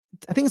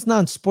think it's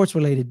non-sports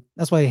related.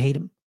 That's why I hate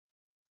him.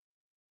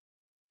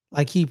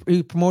 Like he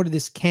promoted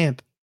this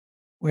camp,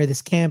 where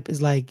this camp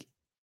is like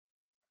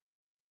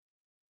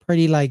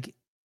pretty like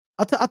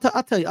I'll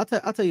tell y'all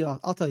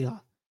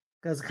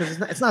because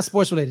it's not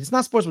sports related. It's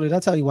not sports related. I'll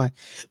tell you why.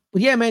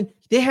 But yeah, man,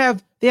 they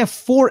have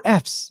 4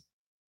 Fs.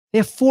 They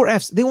have 4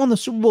 Fs. They won the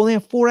Super Bowl. They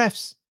have 4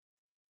 Fs.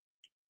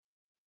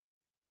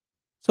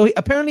 So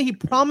apparently he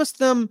promised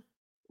them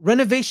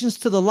renovations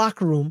to the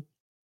locker room,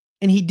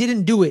 and he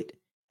didn't do it.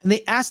 And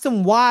they asked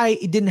him why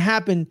it didn't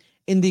happen,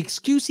 and the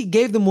excuse he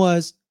gave them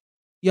was,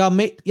 y'all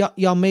made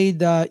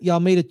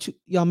it to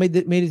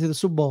the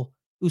Super Bowl.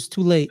 It was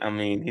too late. I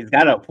mean, he's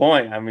got a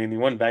point. I mean, he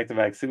won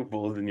back-to-back Super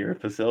Bowls, and your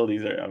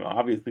facilities are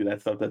obviously that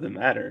stuff doesn't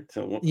matter.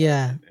 So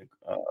yeah,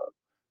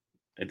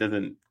 it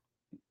doesn't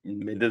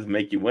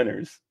make you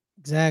winners.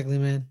 Exactly,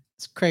 man.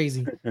 It's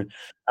crazy.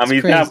 I mean,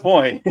 he's got a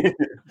point.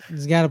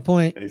 He's got a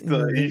point. He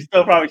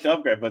still probably should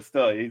upgrade, but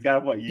still, he's got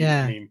a point.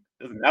 Yeah. I mean,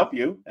 it doesn't help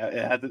you.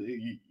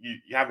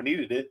 You haven't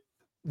needed it.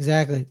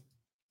 Exactly.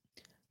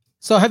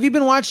 So, have you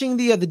been watching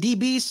the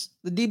DBs,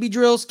 the DB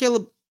drills,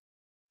 Caleb?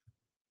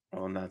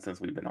 Oh, not since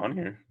we've been on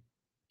here.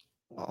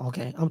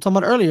 Okay, I'm talking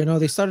about earlier. No,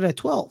 they started at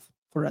 12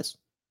 for us.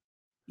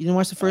 You didn't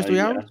watch the first 3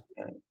 hours?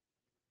 Yeah.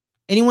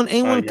 Anyone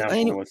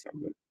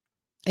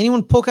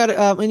poke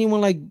out?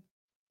 Anyone like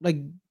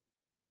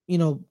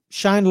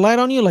shine light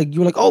on you? Like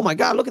you were like, oh my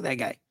god, look at that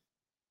guy.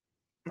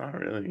 Not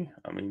really.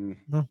 I mean,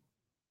 no.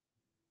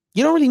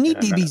 You don't really need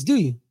DBs, do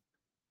you?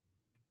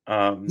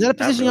 Is that a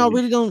position y'all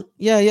really don't?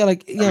 Yeah.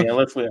 Like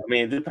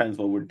it depends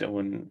what we're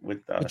doing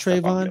with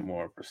Trayvon.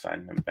 More for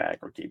signing him back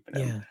or keeping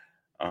him.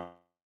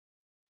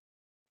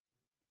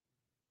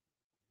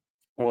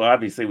 Well,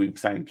 obviously we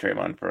signed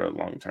Trayvon for a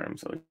long term,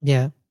 so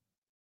yeah.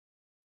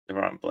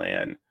 Devon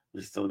Bland,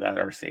 we still got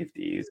our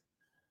safeties.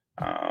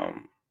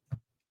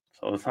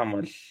 So it's how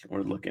much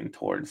we're looking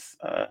towards.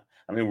 I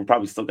mean, we're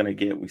probably still going to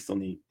get. We still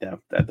need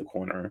depth at the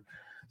corner.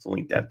 So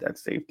we need depth at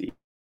safety.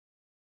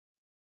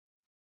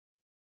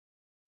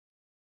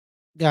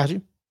 Got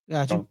you.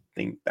 I don't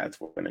think that's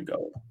where we're going to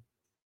go.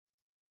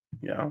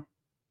 Yeah.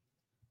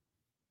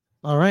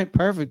 All right.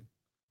 Perfect.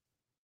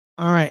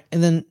 All right.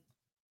 And then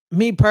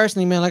me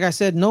personally, man, like I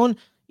said, no one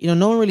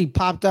really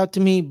popped out to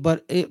me,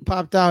 but it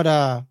popped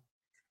out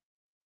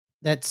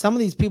that some of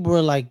these people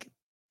were like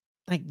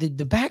the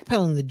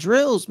backpedaling, the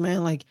drills,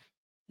 man. Like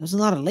there's a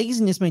lot of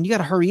laziness, man. You got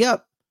to hurry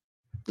up.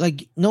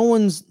 Like no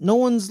one's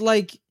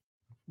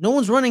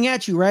running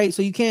at you, right?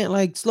 So you can't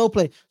like slow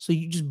play. So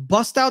you just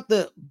bust out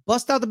the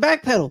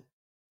back pedal.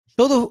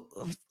 Show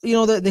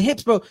the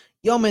hips, bro.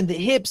 Yo, man, the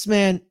hips,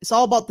 man. It's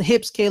all about the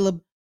hips,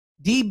 Caleb.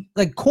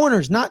 Like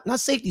corners, not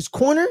safeties,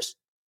 corners.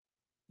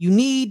 You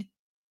need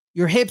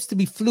your hips to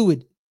be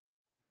fluid.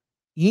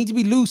 You need to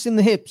be loose in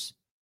the hips.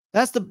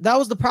 That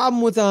was the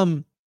problem with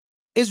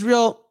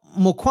Israel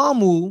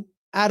Mukuamu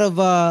out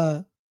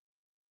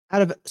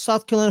of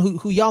South Carolina,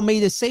 who y'all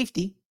made as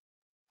safety.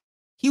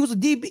 He was a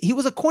DB. He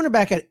was a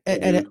cornerback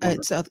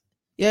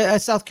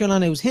at South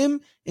Carolina. It was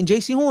him and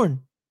J.C. Horn.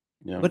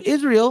 Yeah. But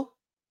Israel,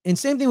 and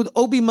same thing with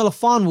Obi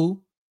Melifonwu.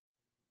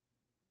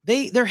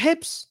 Their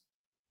hips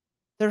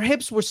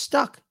were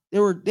stuck.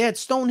 They had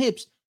stone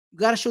hips. You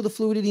got to show the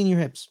fluidity in your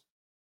hips.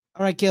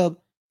 All right, Caleb.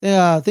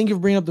 Thank you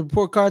for bringing up the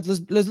report cards.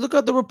 Let's look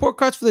at the report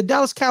cards for the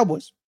Dallas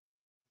Cowboys.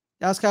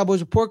 Dallas Cowboys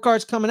report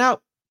cards coming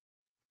out.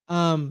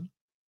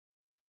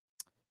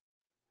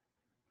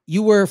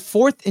 You were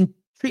 4th in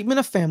treatment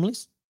of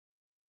families.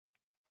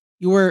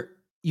 You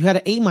had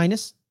an A-.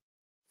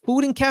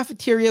 Food and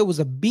cafeteria was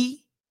a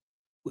B,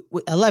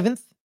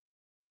 11th.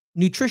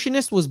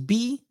 Nutritionist was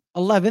B,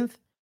 11th.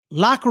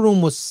 Locker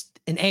room was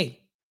an A,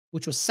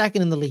 which was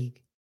second in the league.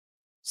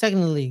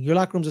 Your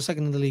locker rooms are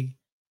second in the league.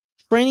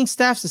 Training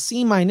staff's a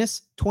C-,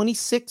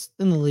 26th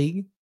in the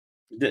league.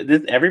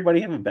 Does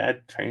everybody have a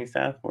bad training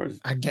staff? Or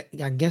I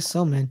guess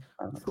so, man.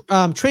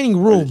 Training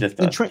room.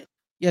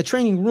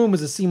 Training room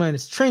is a C-.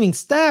 Training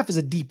staff is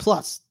a D+,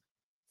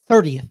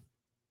 30th.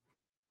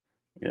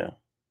 Yeah.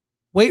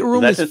 Weight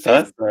room is just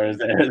us, or is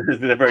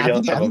everybody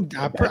else? I think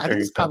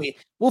it's probably.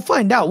 We'll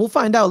find out. We'll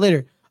find out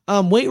later.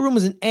 Weight room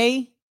is an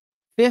A,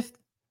 5th.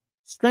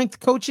 Strength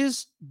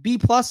coaches B+,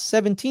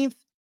 17th.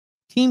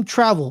 Team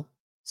travel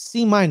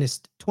C-,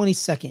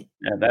 22nd.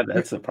 Yeah,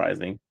 that's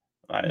surprising.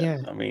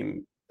 I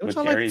mean, it's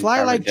not like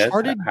fly like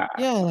charted. It's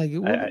a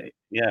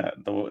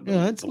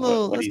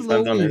little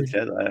weird.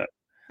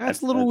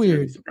 That's a little weird.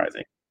 Really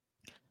surprising.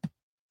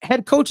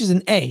 Head coach is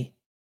an A,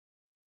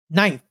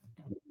 9th.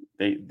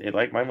 They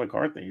like Mike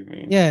McCarthy. I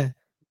mean, yeah.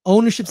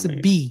 Ownership's a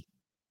B,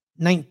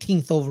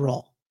 19th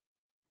overall.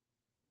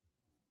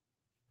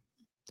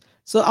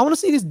 So I want to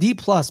see this D+,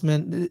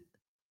 man.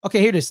 Okay,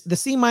 here it is. The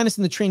C- in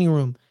the training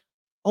room.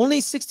 Only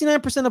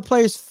 69% of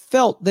players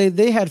felt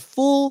they had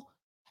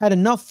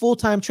enough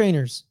full-time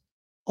trainers.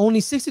 Only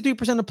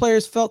 63% of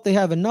players felt they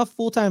have enough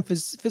full-time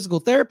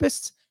physical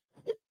therapists.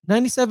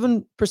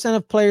 97%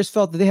 of players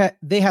felt that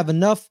they have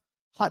enough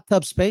hot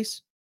tub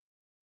space.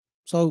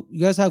 So you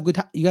guys have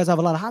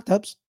a lot of hot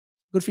tubs.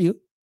 Good for you.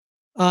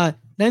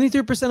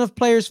 93% of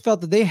players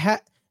felt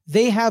that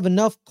they have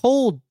enough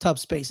cold tub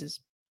spaces.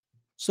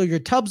 So your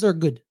tubs are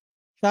good.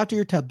 Shout out to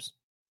your tubs.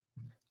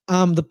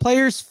 The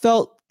players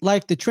felt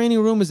like the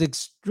training room is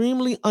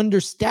extremely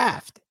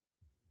understaffed.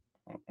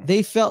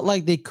 They felt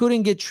like they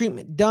couldn't get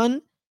treatment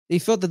done. They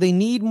felt that they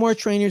need more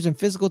trainers and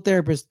physical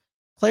therapists.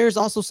 Players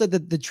also said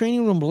that the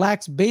training room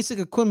lacks basic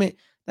equipment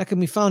that can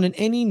be found in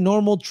any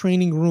normal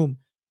training room.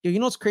 Yo, you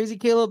know what's crazy,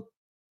 Caleb?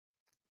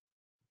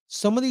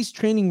 Some of these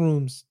training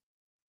rooms,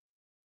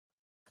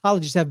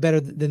 colleges have better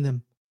than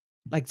them.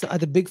 Like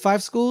at the Big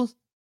 5 schools,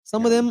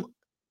 some of them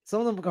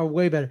are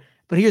way better.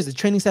 But here's the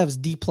training staff is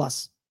D+.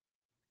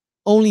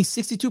 Only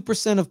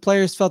 62% of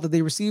players felt that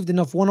they received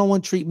enough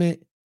one-on-one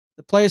treatment.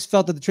 The players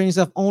felt that the training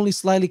staff only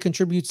slightly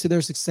contributes to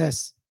their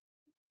success.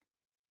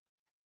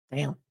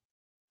 Damn.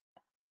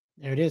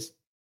 There it is.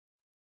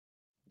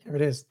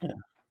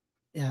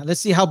 Yeah,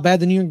 let's see how bad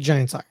the New York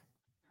Giants are.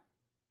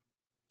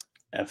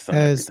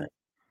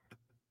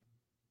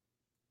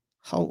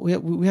 We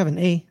have an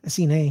A. I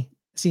see an A.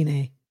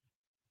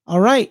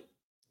 All right.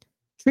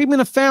 Treatment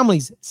of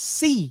families,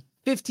 C,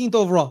 15th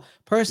overall.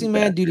 Personally,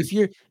 man, dude, if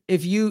you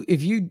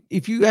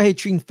out here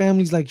treating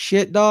families like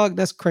shit, dog,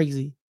 that's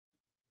crazy.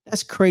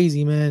 That's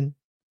crazy, man.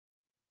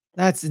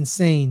 That's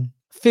insane.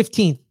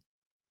 15th.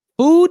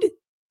 Food,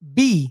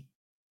 B,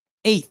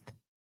 8th.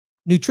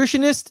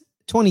 Nutritionist,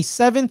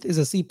 27th is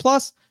a C+.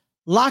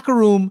 Locker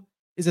room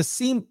is a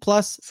C+.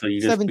 So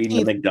you just feed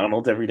the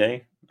McDonald's every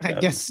day? I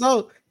guess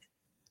so.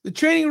 The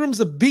training room's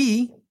a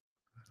B,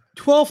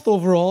 12th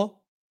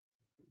overall.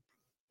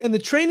 And the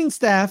training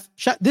staff,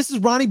 this is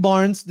Ronnie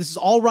Barnes. This is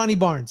all Ronnie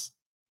Barnes.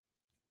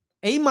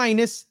 A-,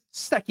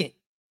 2nd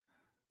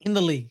in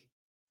the league.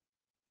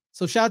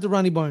 So shout out to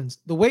Ronnie Barnes.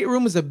 The weight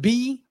room is a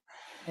B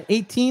at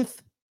 18th.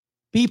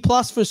 B+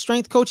 for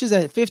strength coaches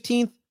at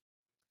 15th.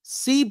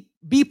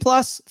 B+,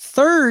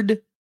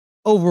 3rd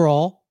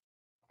overall.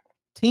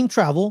 Team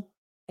travel.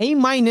 A-,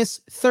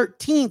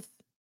 13th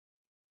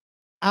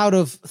out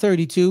of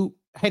 32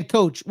 head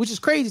coach, which is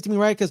crazy to me,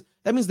 right? Because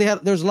that means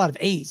there's a lot of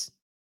A's.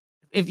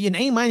 If an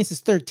A-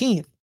 is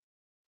 13th,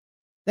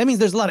 that means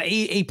there's a lot of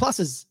A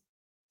pluses.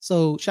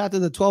 So shout out to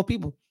the 12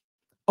 people.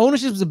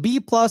 Ownership is a B+,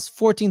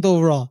 14th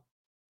overall.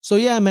 So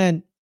yeah,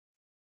 man.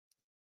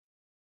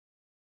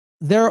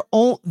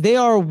 They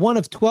are one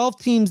of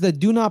 12 teams that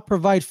do not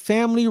provide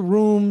family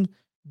room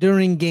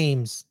during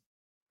games.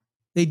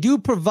 They do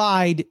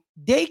provide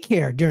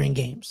daycare during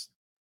games.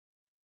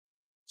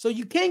 So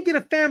you can't get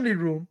a family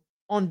room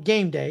on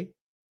game day,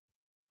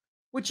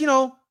 which, they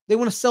want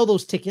to sell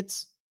those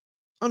tickets.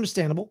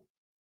 Understandable.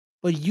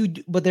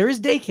 But there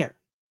is daycare.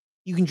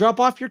 You can drop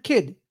off your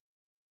kid.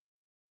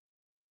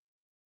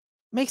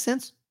 Makes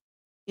sense.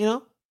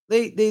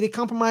 They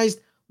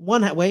compromised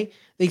one way.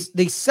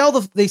 They sell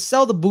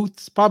the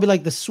booths, probably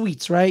like the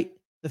suites, right?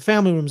 The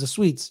family rooms, the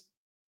suites.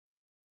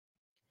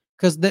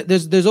 Because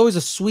there's always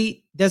a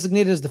suite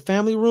designated as the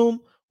family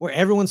room where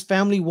everyone's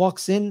family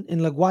walks in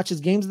and like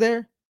watches games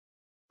there.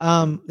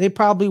 They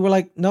probably were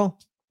like, no,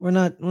 we're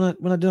not doing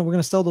it. We're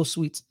gonna sell those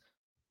suites.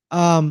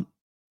 The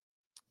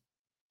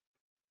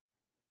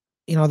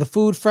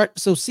food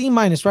so C-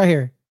 right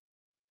here.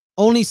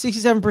 Only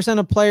 67%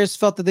 of players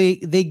felt that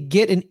they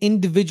get an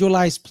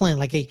individualized plan,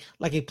 like a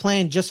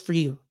plan just for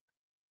you.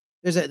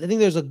 I think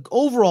there's an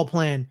overall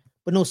plan,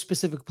 but no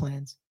specific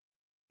plans.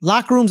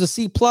 Locker room's a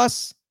C+.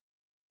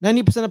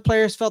 90% of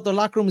players felt their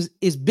locker room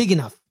is big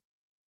enough.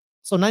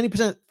 So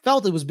 90%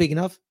 felt it was big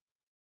enough.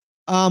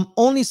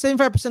 Only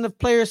 75% of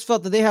players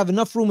felt that they have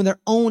enough room in their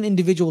own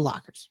individual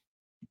lockers.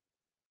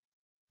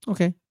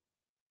 Okay.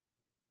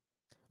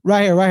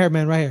 Right here,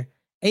 man, right here.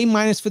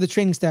 A- for the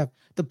training staff.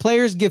 The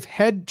players give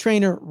head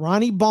trainer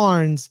Ronnie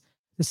Barnes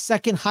the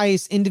second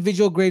highest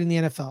individual grade in the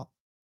NFL.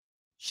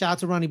 Shout out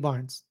to Ronnie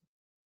Barnes.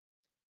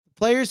 The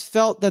players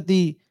felt that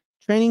the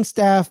training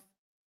staff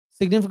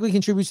significantly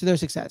contributes to their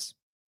success.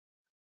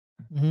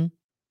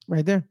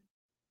 Right there.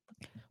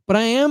 But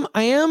I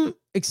am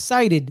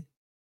excited.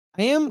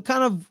 I am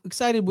kind of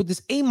excited with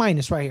this A- right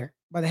here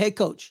by the head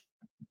coach.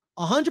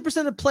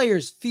 100% of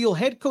players feel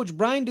head coach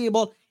Brian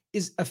Daboll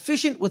is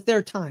efficient with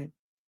their time.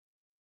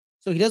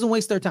 So he doesn't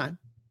waste their time.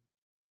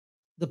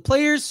 The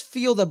players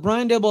feel that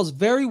Brian Daboll is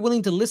very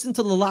willing to listen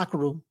to the locker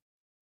room.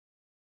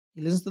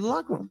 He listens to the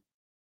locker room.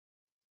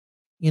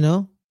 You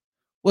know?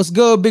 What's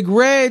good, Big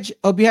Reg?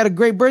 Hope you had a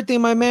great birthday,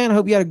 my man.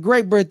 Hope you had a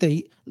great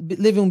birthday.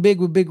 Living big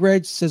with Big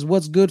Reg says,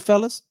 what's good,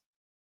 fellas?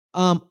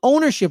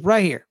 Ownership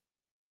right here.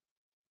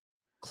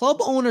 Club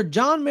owner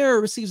John Mara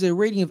receives a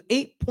rating of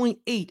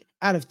 8.8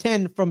 out of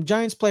 10 from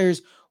Giants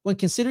players when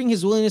considering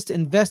his willingness to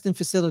invest in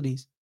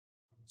facilities.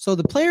 So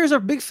the players are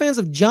big fans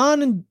of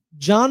John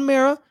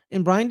Mara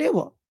and Brian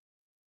Daboll.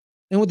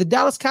 And with the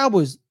Dallas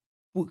Cowboys,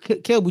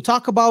 Caleb, we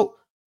talk about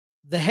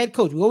the head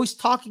coach. We're always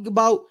talking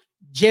about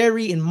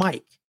Jerry and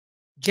Mike.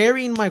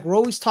 Jerry and Mike, we're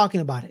always talking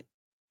about it.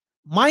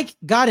 Mike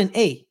got an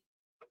A.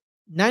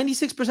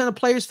 96% of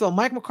players feel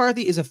Mike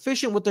McCarthy is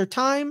efficient with their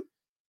time.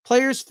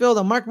 Players feel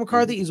that Mike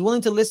McCarthy is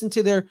willing to listen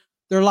to their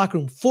locker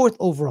room. 4th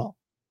overall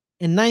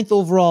and 9th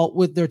overall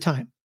with their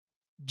time.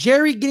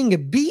 Jerry getting a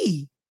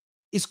B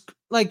is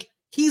like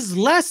he's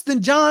less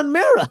than John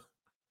Mara.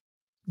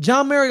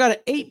 John Mara got an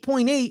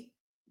 8.8.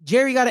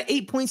 Jerry got an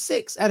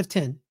 8.6 out of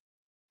 10.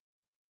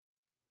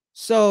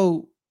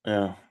 So,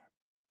 yeah,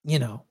 you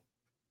know,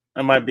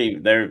 it might be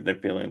their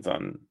feelings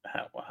on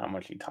how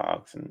much he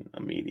talks and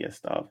the media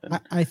stuff. And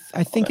I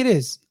think it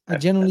is. I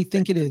generally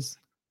think it is.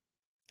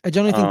 I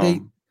generally think they.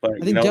 But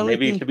I think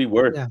maybe it should be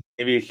worse. Yeah.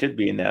 Maybe it should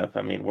be enough.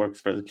 I mean,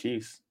 works for the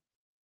Chiefs.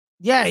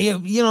 Yeah,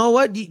 you know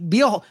what?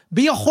 Be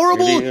a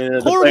horrible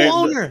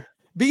owner.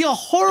 Be a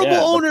horrible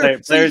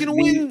owner so you can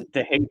win.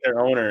 To hate their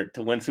owner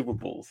to win Super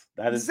Bowls.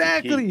 That is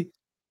exactly.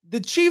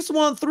 The Chiefs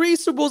won 3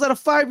 Super Bowls out of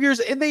 5 years,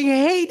 and they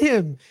hate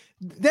him.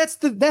 That's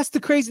the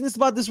craziness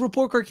about this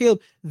report card,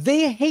 Caleb.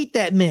 They hate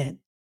that man.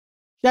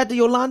 Shout out to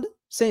Yolanda.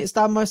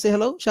 Stop by, say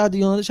hello. Shout out to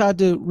Yolanda. Shout out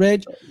to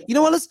Reg. You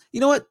know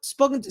what?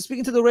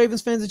 Speaking to the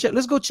Ravens fans in chat,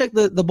 let's go check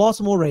the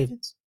Baltimore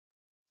Ravens.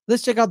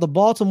 Let's check out the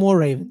Baltimore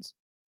Ravens.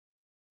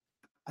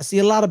 I see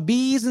a lot of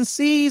B's and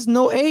C's,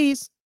 no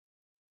A's.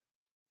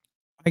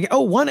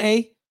 One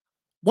A.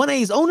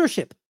 1A is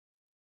ownership.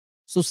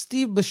 So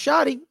Steve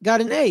Bisciotti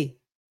got an A.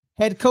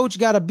 Head coach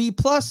got a B+.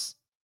 Well,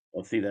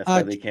 see, that's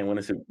why they can't win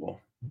a Super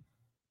Bowl.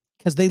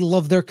 Because they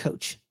love their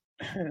coach.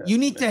 You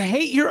need to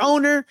hate your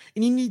owner,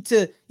 and you need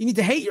to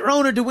hate your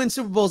owner to win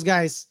Super Bowls,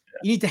 guys. Yeah.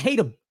 You need to hate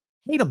him.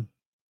 Hate him.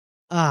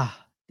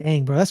 Ah,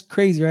 dang, bro. That's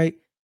crazy, right?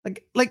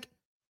 Like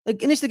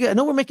initially, I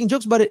know we're making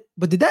jokes about it,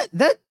 but did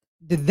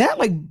that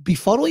like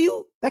befuddle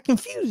you? That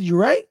confused you,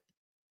 right?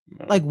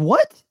 No. Like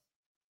what?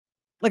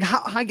 Like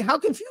how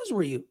confused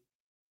were you?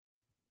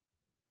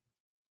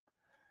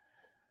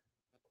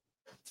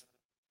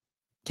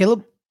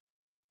 Caleb?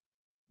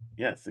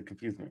 Yes, it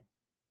confused me.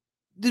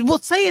 Well,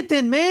 say it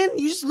then, man.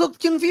 You just looked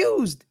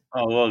confused.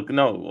 Oh, well,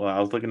 no. Well, I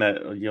was looking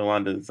at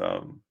Yolanda's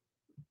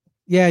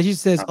Yeah, she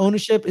says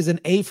ownership is an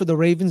A for the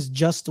Ravens.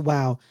 Just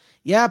wow.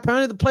 Yeah,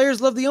 apparently the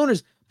players love the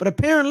owners, but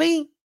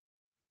apparently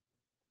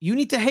you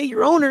need to hate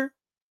your owner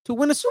to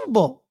win a Super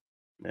Bowl.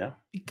 Yeah.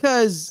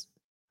 Because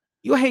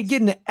you hate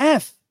getting an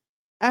F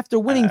after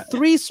winning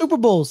 3 Super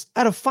Bowls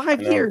out of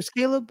 5 years,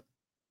 Caleb.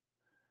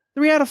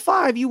 3 out of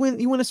 5, you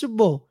win a Super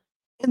Bowl.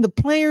 And the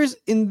players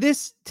in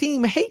this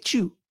team hate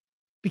you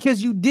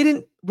because you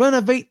didn't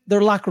renovate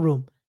their locker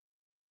room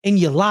and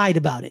you lied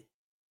about it.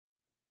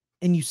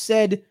 And you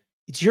said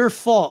it's your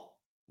fault.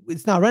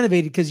 It's not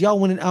renovated because y'all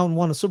went out and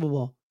won a Super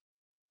Bowl.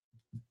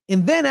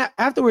 And then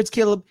afterwards,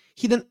 Caleb,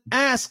 he then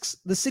asks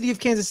the city of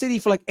Kansas City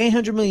for like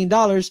 $800 million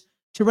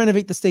to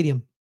renovate the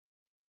stadium.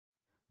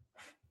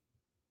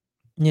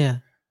 Yeah.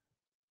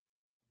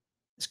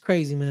 It's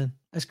crazy, man.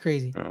 That's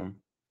crazy.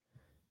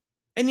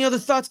 Any other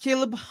thoughts,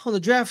 Caleb, on the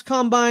draft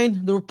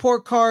combine, the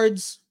report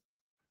cards,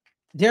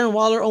 Darren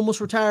Waller almost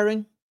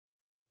retiring?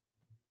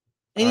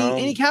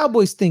 Any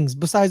Cowboys things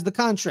besides the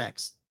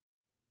contracts?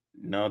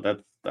 No,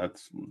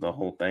 that's the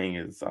whole thing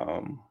is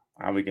how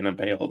are we gonna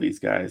pay all these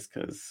guys?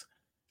 Because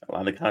a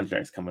lot of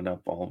contracts coming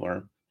up, all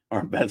of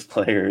our best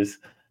players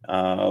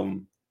are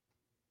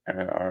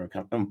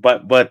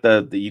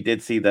but you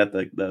did see that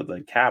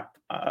the cap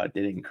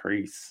did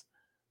increase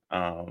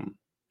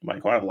by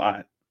quite a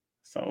lot.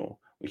 So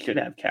we should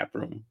have cap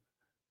room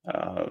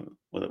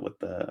with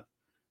the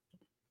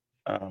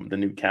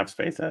new cap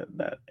space that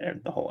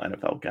the whole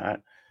NFL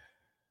got.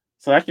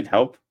 So that could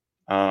help.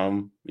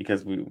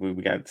 Because we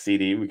got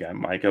CD, we got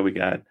Micah, we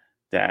got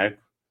Dak.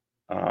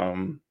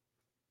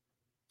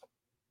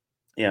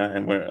 Yeah,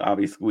 and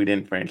we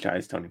didn't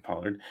franchise Tony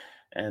Pollard,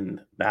 and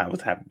I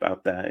was happy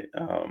about that.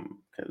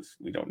 Because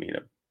we don't need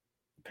to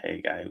pay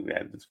a guy who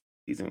had this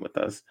season with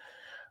us.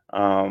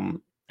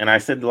 And I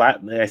said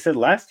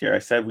last year, I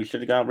said we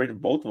should have gotten rid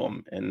of both of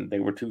them, and they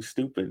were too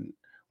stupid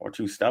or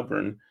too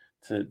stubborn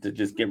to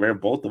just get rid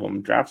of both of them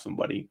and draft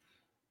somebody.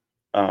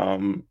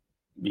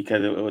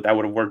 Because that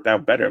would have worked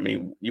out better. I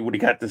mean, you would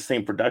have got the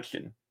same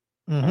production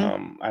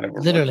out of a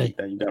rookie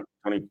that you got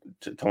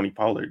Tony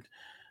Pollard.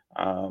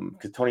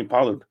 Because Tony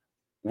Pollard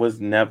was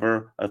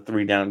never a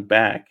 3-down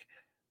back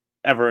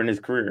ever in his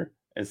career,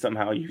 and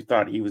somehow you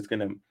thought he was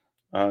going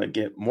to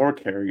get more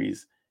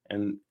carries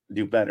and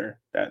do better.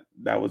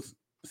 That was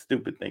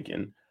stupid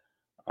thinking.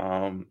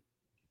 And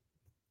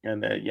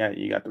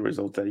you got the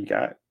results that you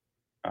got.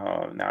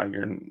 Now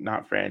you're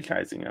not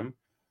franchising him,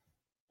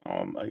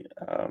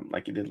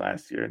 like you did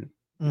last year, and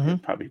you'll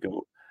probably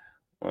go.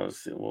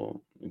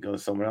 We'll go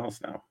somewhere else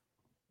now.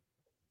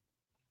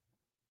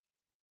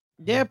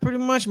 Yeah, pretty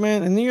much,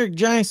 man. The New York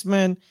Giants,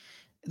 man,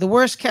 the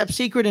worst kept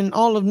secret in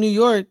all of New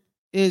York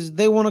is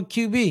they want a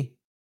QB.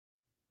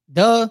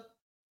 Duh.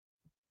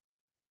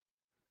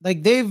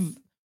 Like they've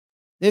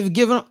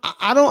given.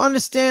 I don't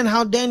understand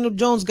how Daniel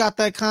Jones got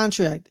that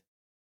contract.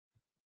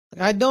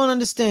 Like, I don't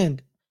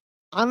understand.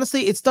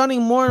 Honestly, it's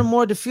starting more and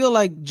more to feel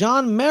like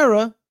John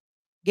Mara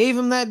gave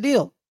him that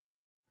deal.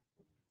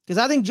 Because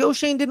I think Joe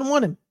Schoen didn't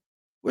want him.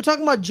 We're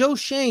talking about Joe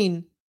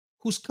Schoen,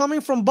 who's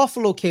coming from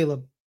Buffalo,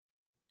 Caleb.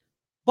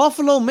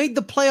 Buffalo made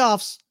the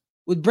playoffs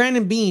with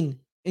Brandon Beane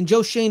and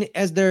Joe Schoen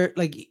as their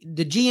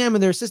the GM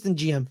and their assistant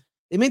GM.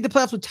 They made the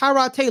playoffs with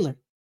Tyrod Taylor.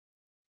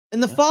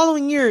 And the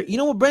following year, you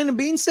know what Brandon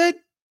Beane said?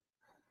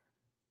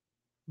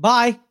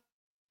 Bye.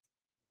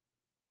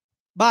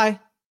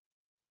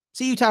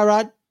 See you,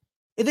 Tyrod.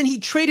 And then he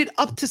traded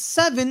up to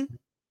 7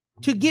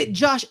 to get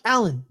Josh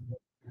Allen.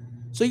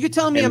 So you're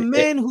telling me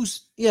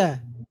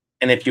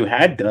And if you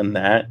had done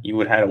that, you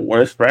would have had a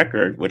worse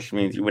record, which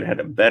means you would have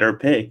had a better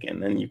pick,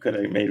 and then you could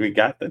have maybe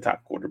got the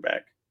top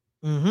quarterback.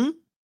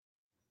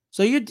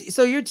 So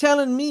you're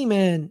telling me,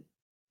 man,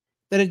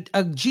 that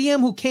a GM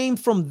who came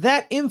from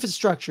that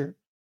infrastructure,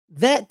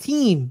 that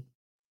team,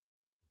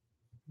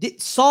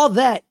 saw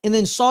that and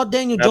then saw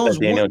Daniel Jones.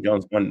 Daniel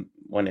Jones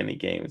won any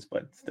games,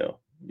 but still.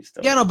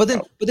 But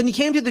then he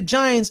came to the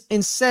Giants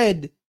and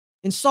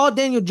saw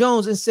Daniel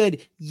Jones and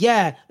said,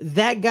 yeah,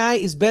 that guy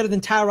is better than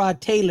Tyrod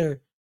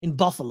Taylor in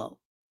Buffalo.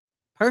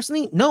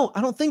 Personally, no,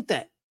 I don't think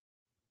that.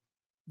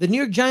 The New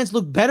York Giants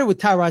look better with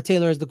Tyrod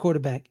Taylor as the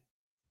quarterback.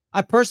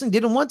 I personally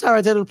didn't want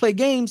Tyrod Taylor to play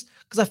games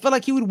because I felt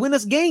like he would win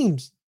us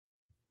games.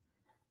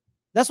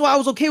 That's why I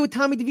was okay with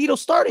Tommy DeVito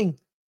starting.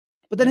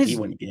 But then he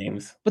won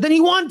games. But then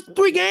he won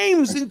 3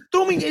 games and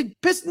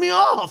it pissed me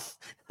off.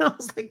 And I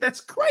was like,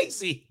 that's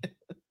crazy.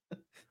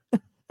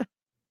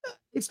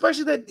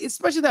 Especially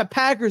that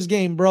Packers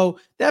game, bro.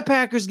 That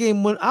Packers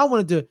game, when I'm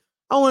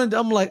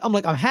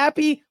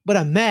happy, but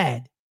I'm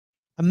mad.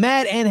 I'm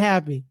mad and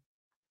happy.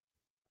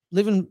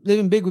 Living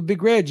big with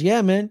Big Reg.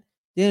 Yeah, man.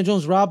 Daniel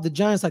Jones robbed the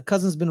Giants like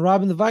Cousins been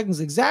robbing the Vikings.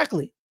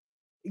 Exactly,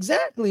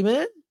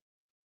 man.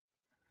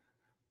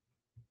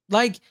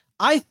 Like,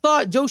 I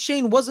thought Joe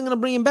Schoen wasn't going to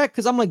bring him back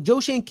because I'm like, Joe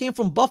Schoen came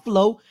from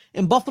Buffalo,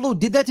 and Buffalo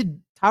did that to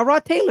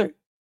Tyrod Taylor.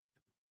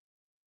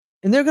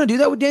 And they're going to do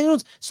that with Daniel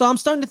Jones. So I'm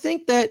starting to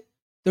think that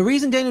the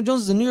reason Daniel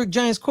Jones is a New York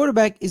Giants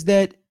quarterback is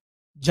that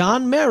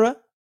John Mara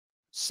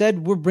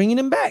said we're bringing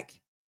him back.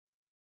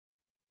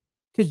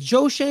 Because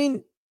Joe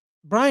Schoen,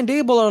 Brian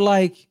Daboll are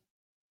like,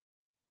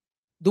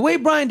 the way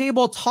Brian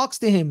Daboll talks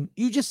to him,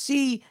 you just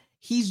see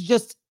he's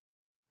just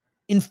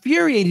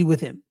infuriated with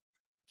him.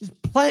 Just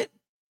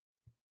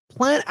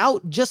plan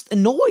out, just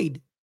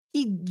annoyed.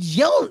 He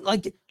yelled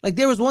like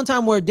there was one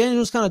time where Daniel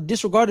Jones kind of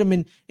disregarded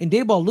him and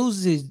Daboll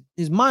loses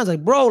his mind. It's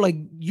like, bro, like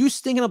you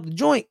stinking up the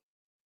joint.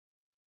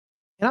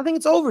 And I think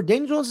it's over.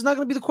 Daniel Jones is not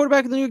going to be the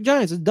quarterback of the New York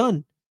Giants. It's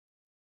done.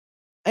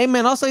 Hey,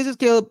 man, I'll say this,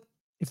 Caleb.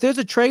 If there's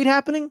a trade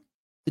happening,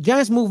 the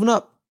Giants moving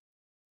up.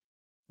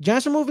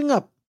 Giants are moving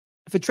up.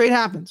 If a trade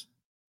happens,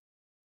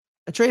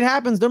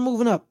 they're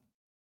moving up.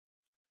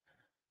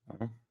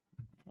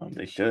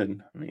 They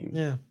should. I mean,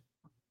 yeah.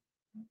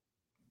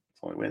 It's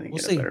the only way they can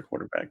get a better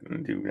quarterback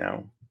than they do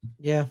now.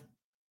 Yeah.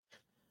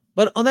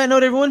 But on that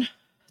note, everyone,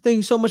 thank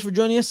you so much for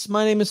joining us.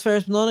 My name is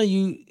Ferris Milano.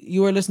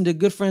 You are listening to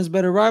Good Friends,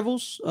 Better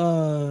Rivals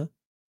on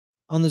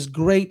this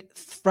great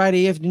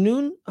Friday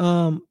afternoon.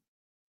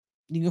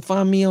 You can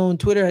find me on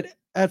Twitter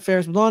at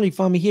Ferris Milano. You can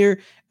find me here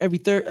every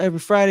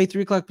Friday,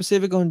 3 o'clock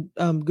Pacific on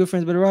Good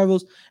Friends, Better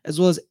Rivals, as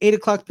well as 8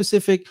 o'clock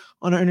Pacific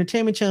on our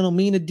entertainment channel.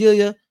 Me and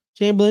Adelia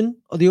Chamberlain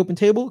of the Open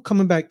Table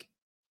coming back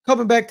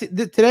to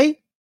today.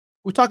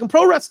 We're talking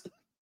pro wrestling.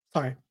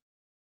 Sorry.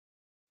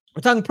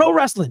 We're talking pro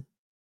wrestling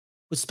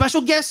with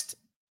special guest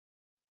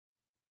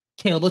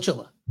Caleb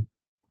Ochilla.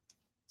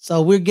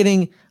 So we're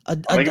getting a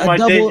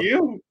double.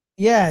 Debut.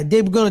 Yeah,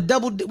 we're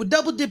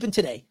double dipping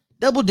today.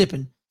 Double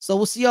dipping. So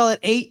we'll see y'all at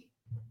 8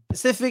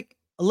 Pacific,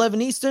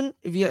 11 Eastern.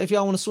 If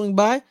y'all want to swing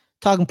by,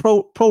 talking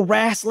pro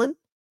wrestling.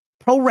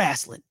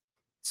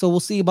 So we'll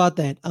see about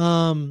that.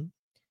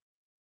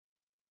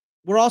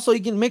 We're also,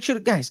 you can make sure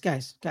that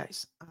guys.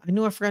 I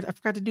know I forgot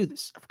to do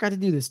this. I forgot to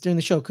do this during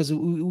the show because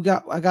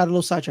I got a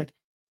little sidetracked.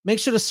 Make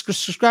sure to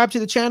subscribe to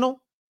the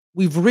channel.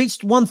 We've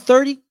reached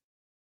 130.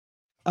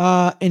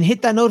 And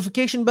hit that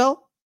notification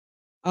bell.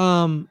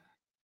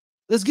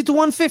 Let's get to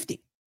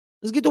 150.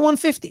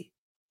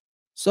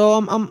 So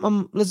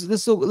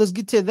let's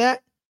get to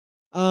that.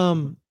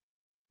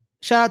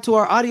 Shout out to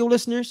our audio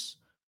listeners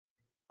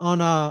on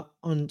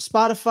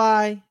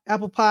Spotify,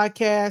 Apple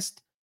Podcast,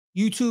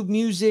 YouTube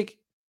Music,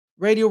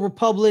 Radio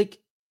Republic,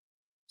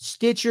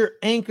 Stitcher,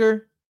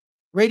 Anchor,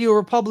 Radio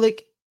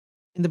Republic,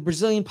 and the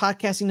Brazilian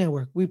Podcasting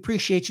Network. We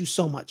appreciate you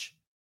so much.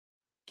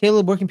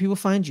 Caleb, where can people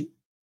find you?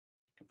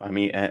 Find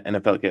me at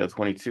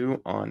NFLKO22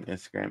 on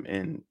Instagram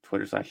and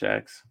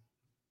Twitter/X.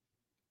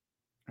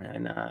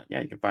 And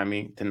you can find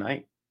me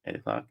tonight, 8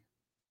 o'clock.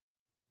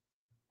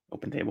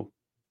 Open table.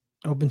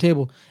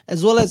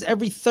 As well as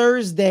every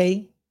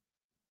Thursday,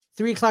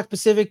 3 o'clock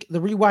Pacific,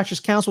 the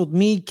Rewatchers Council with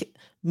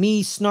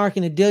me, Snark,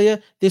 and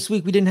Adelia. This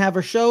week we didn't have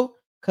our show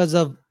because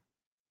of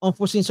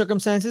unforeseen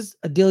circumstances.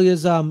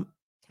 Adelia's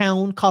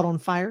town caught on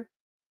fire.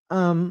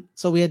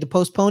 So we had to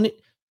postpone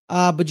it.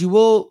 But you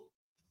will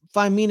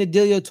find me and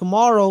Adelia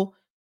tomorrow,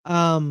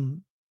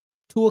 2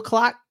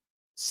 o'clock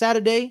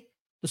Saturday,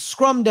 the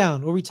Scrum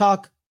Down, where we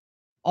talk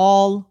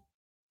all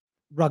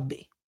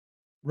rugby.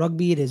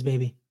 Rugby it is,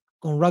 baby.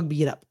 Gonna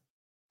rugby it up.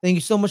 Thank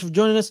you so much for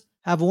joining us.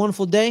 Have a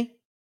wonderful day,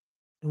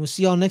 and we'll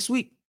see y'all next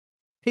week.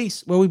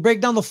 Peace. Where we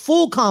break down the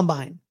full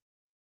combine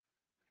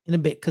in a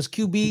bit, because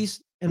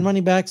QBs and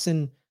running backs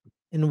and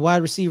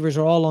wide receivers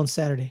are all on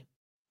Saturday.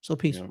 So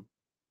peace. Yeah.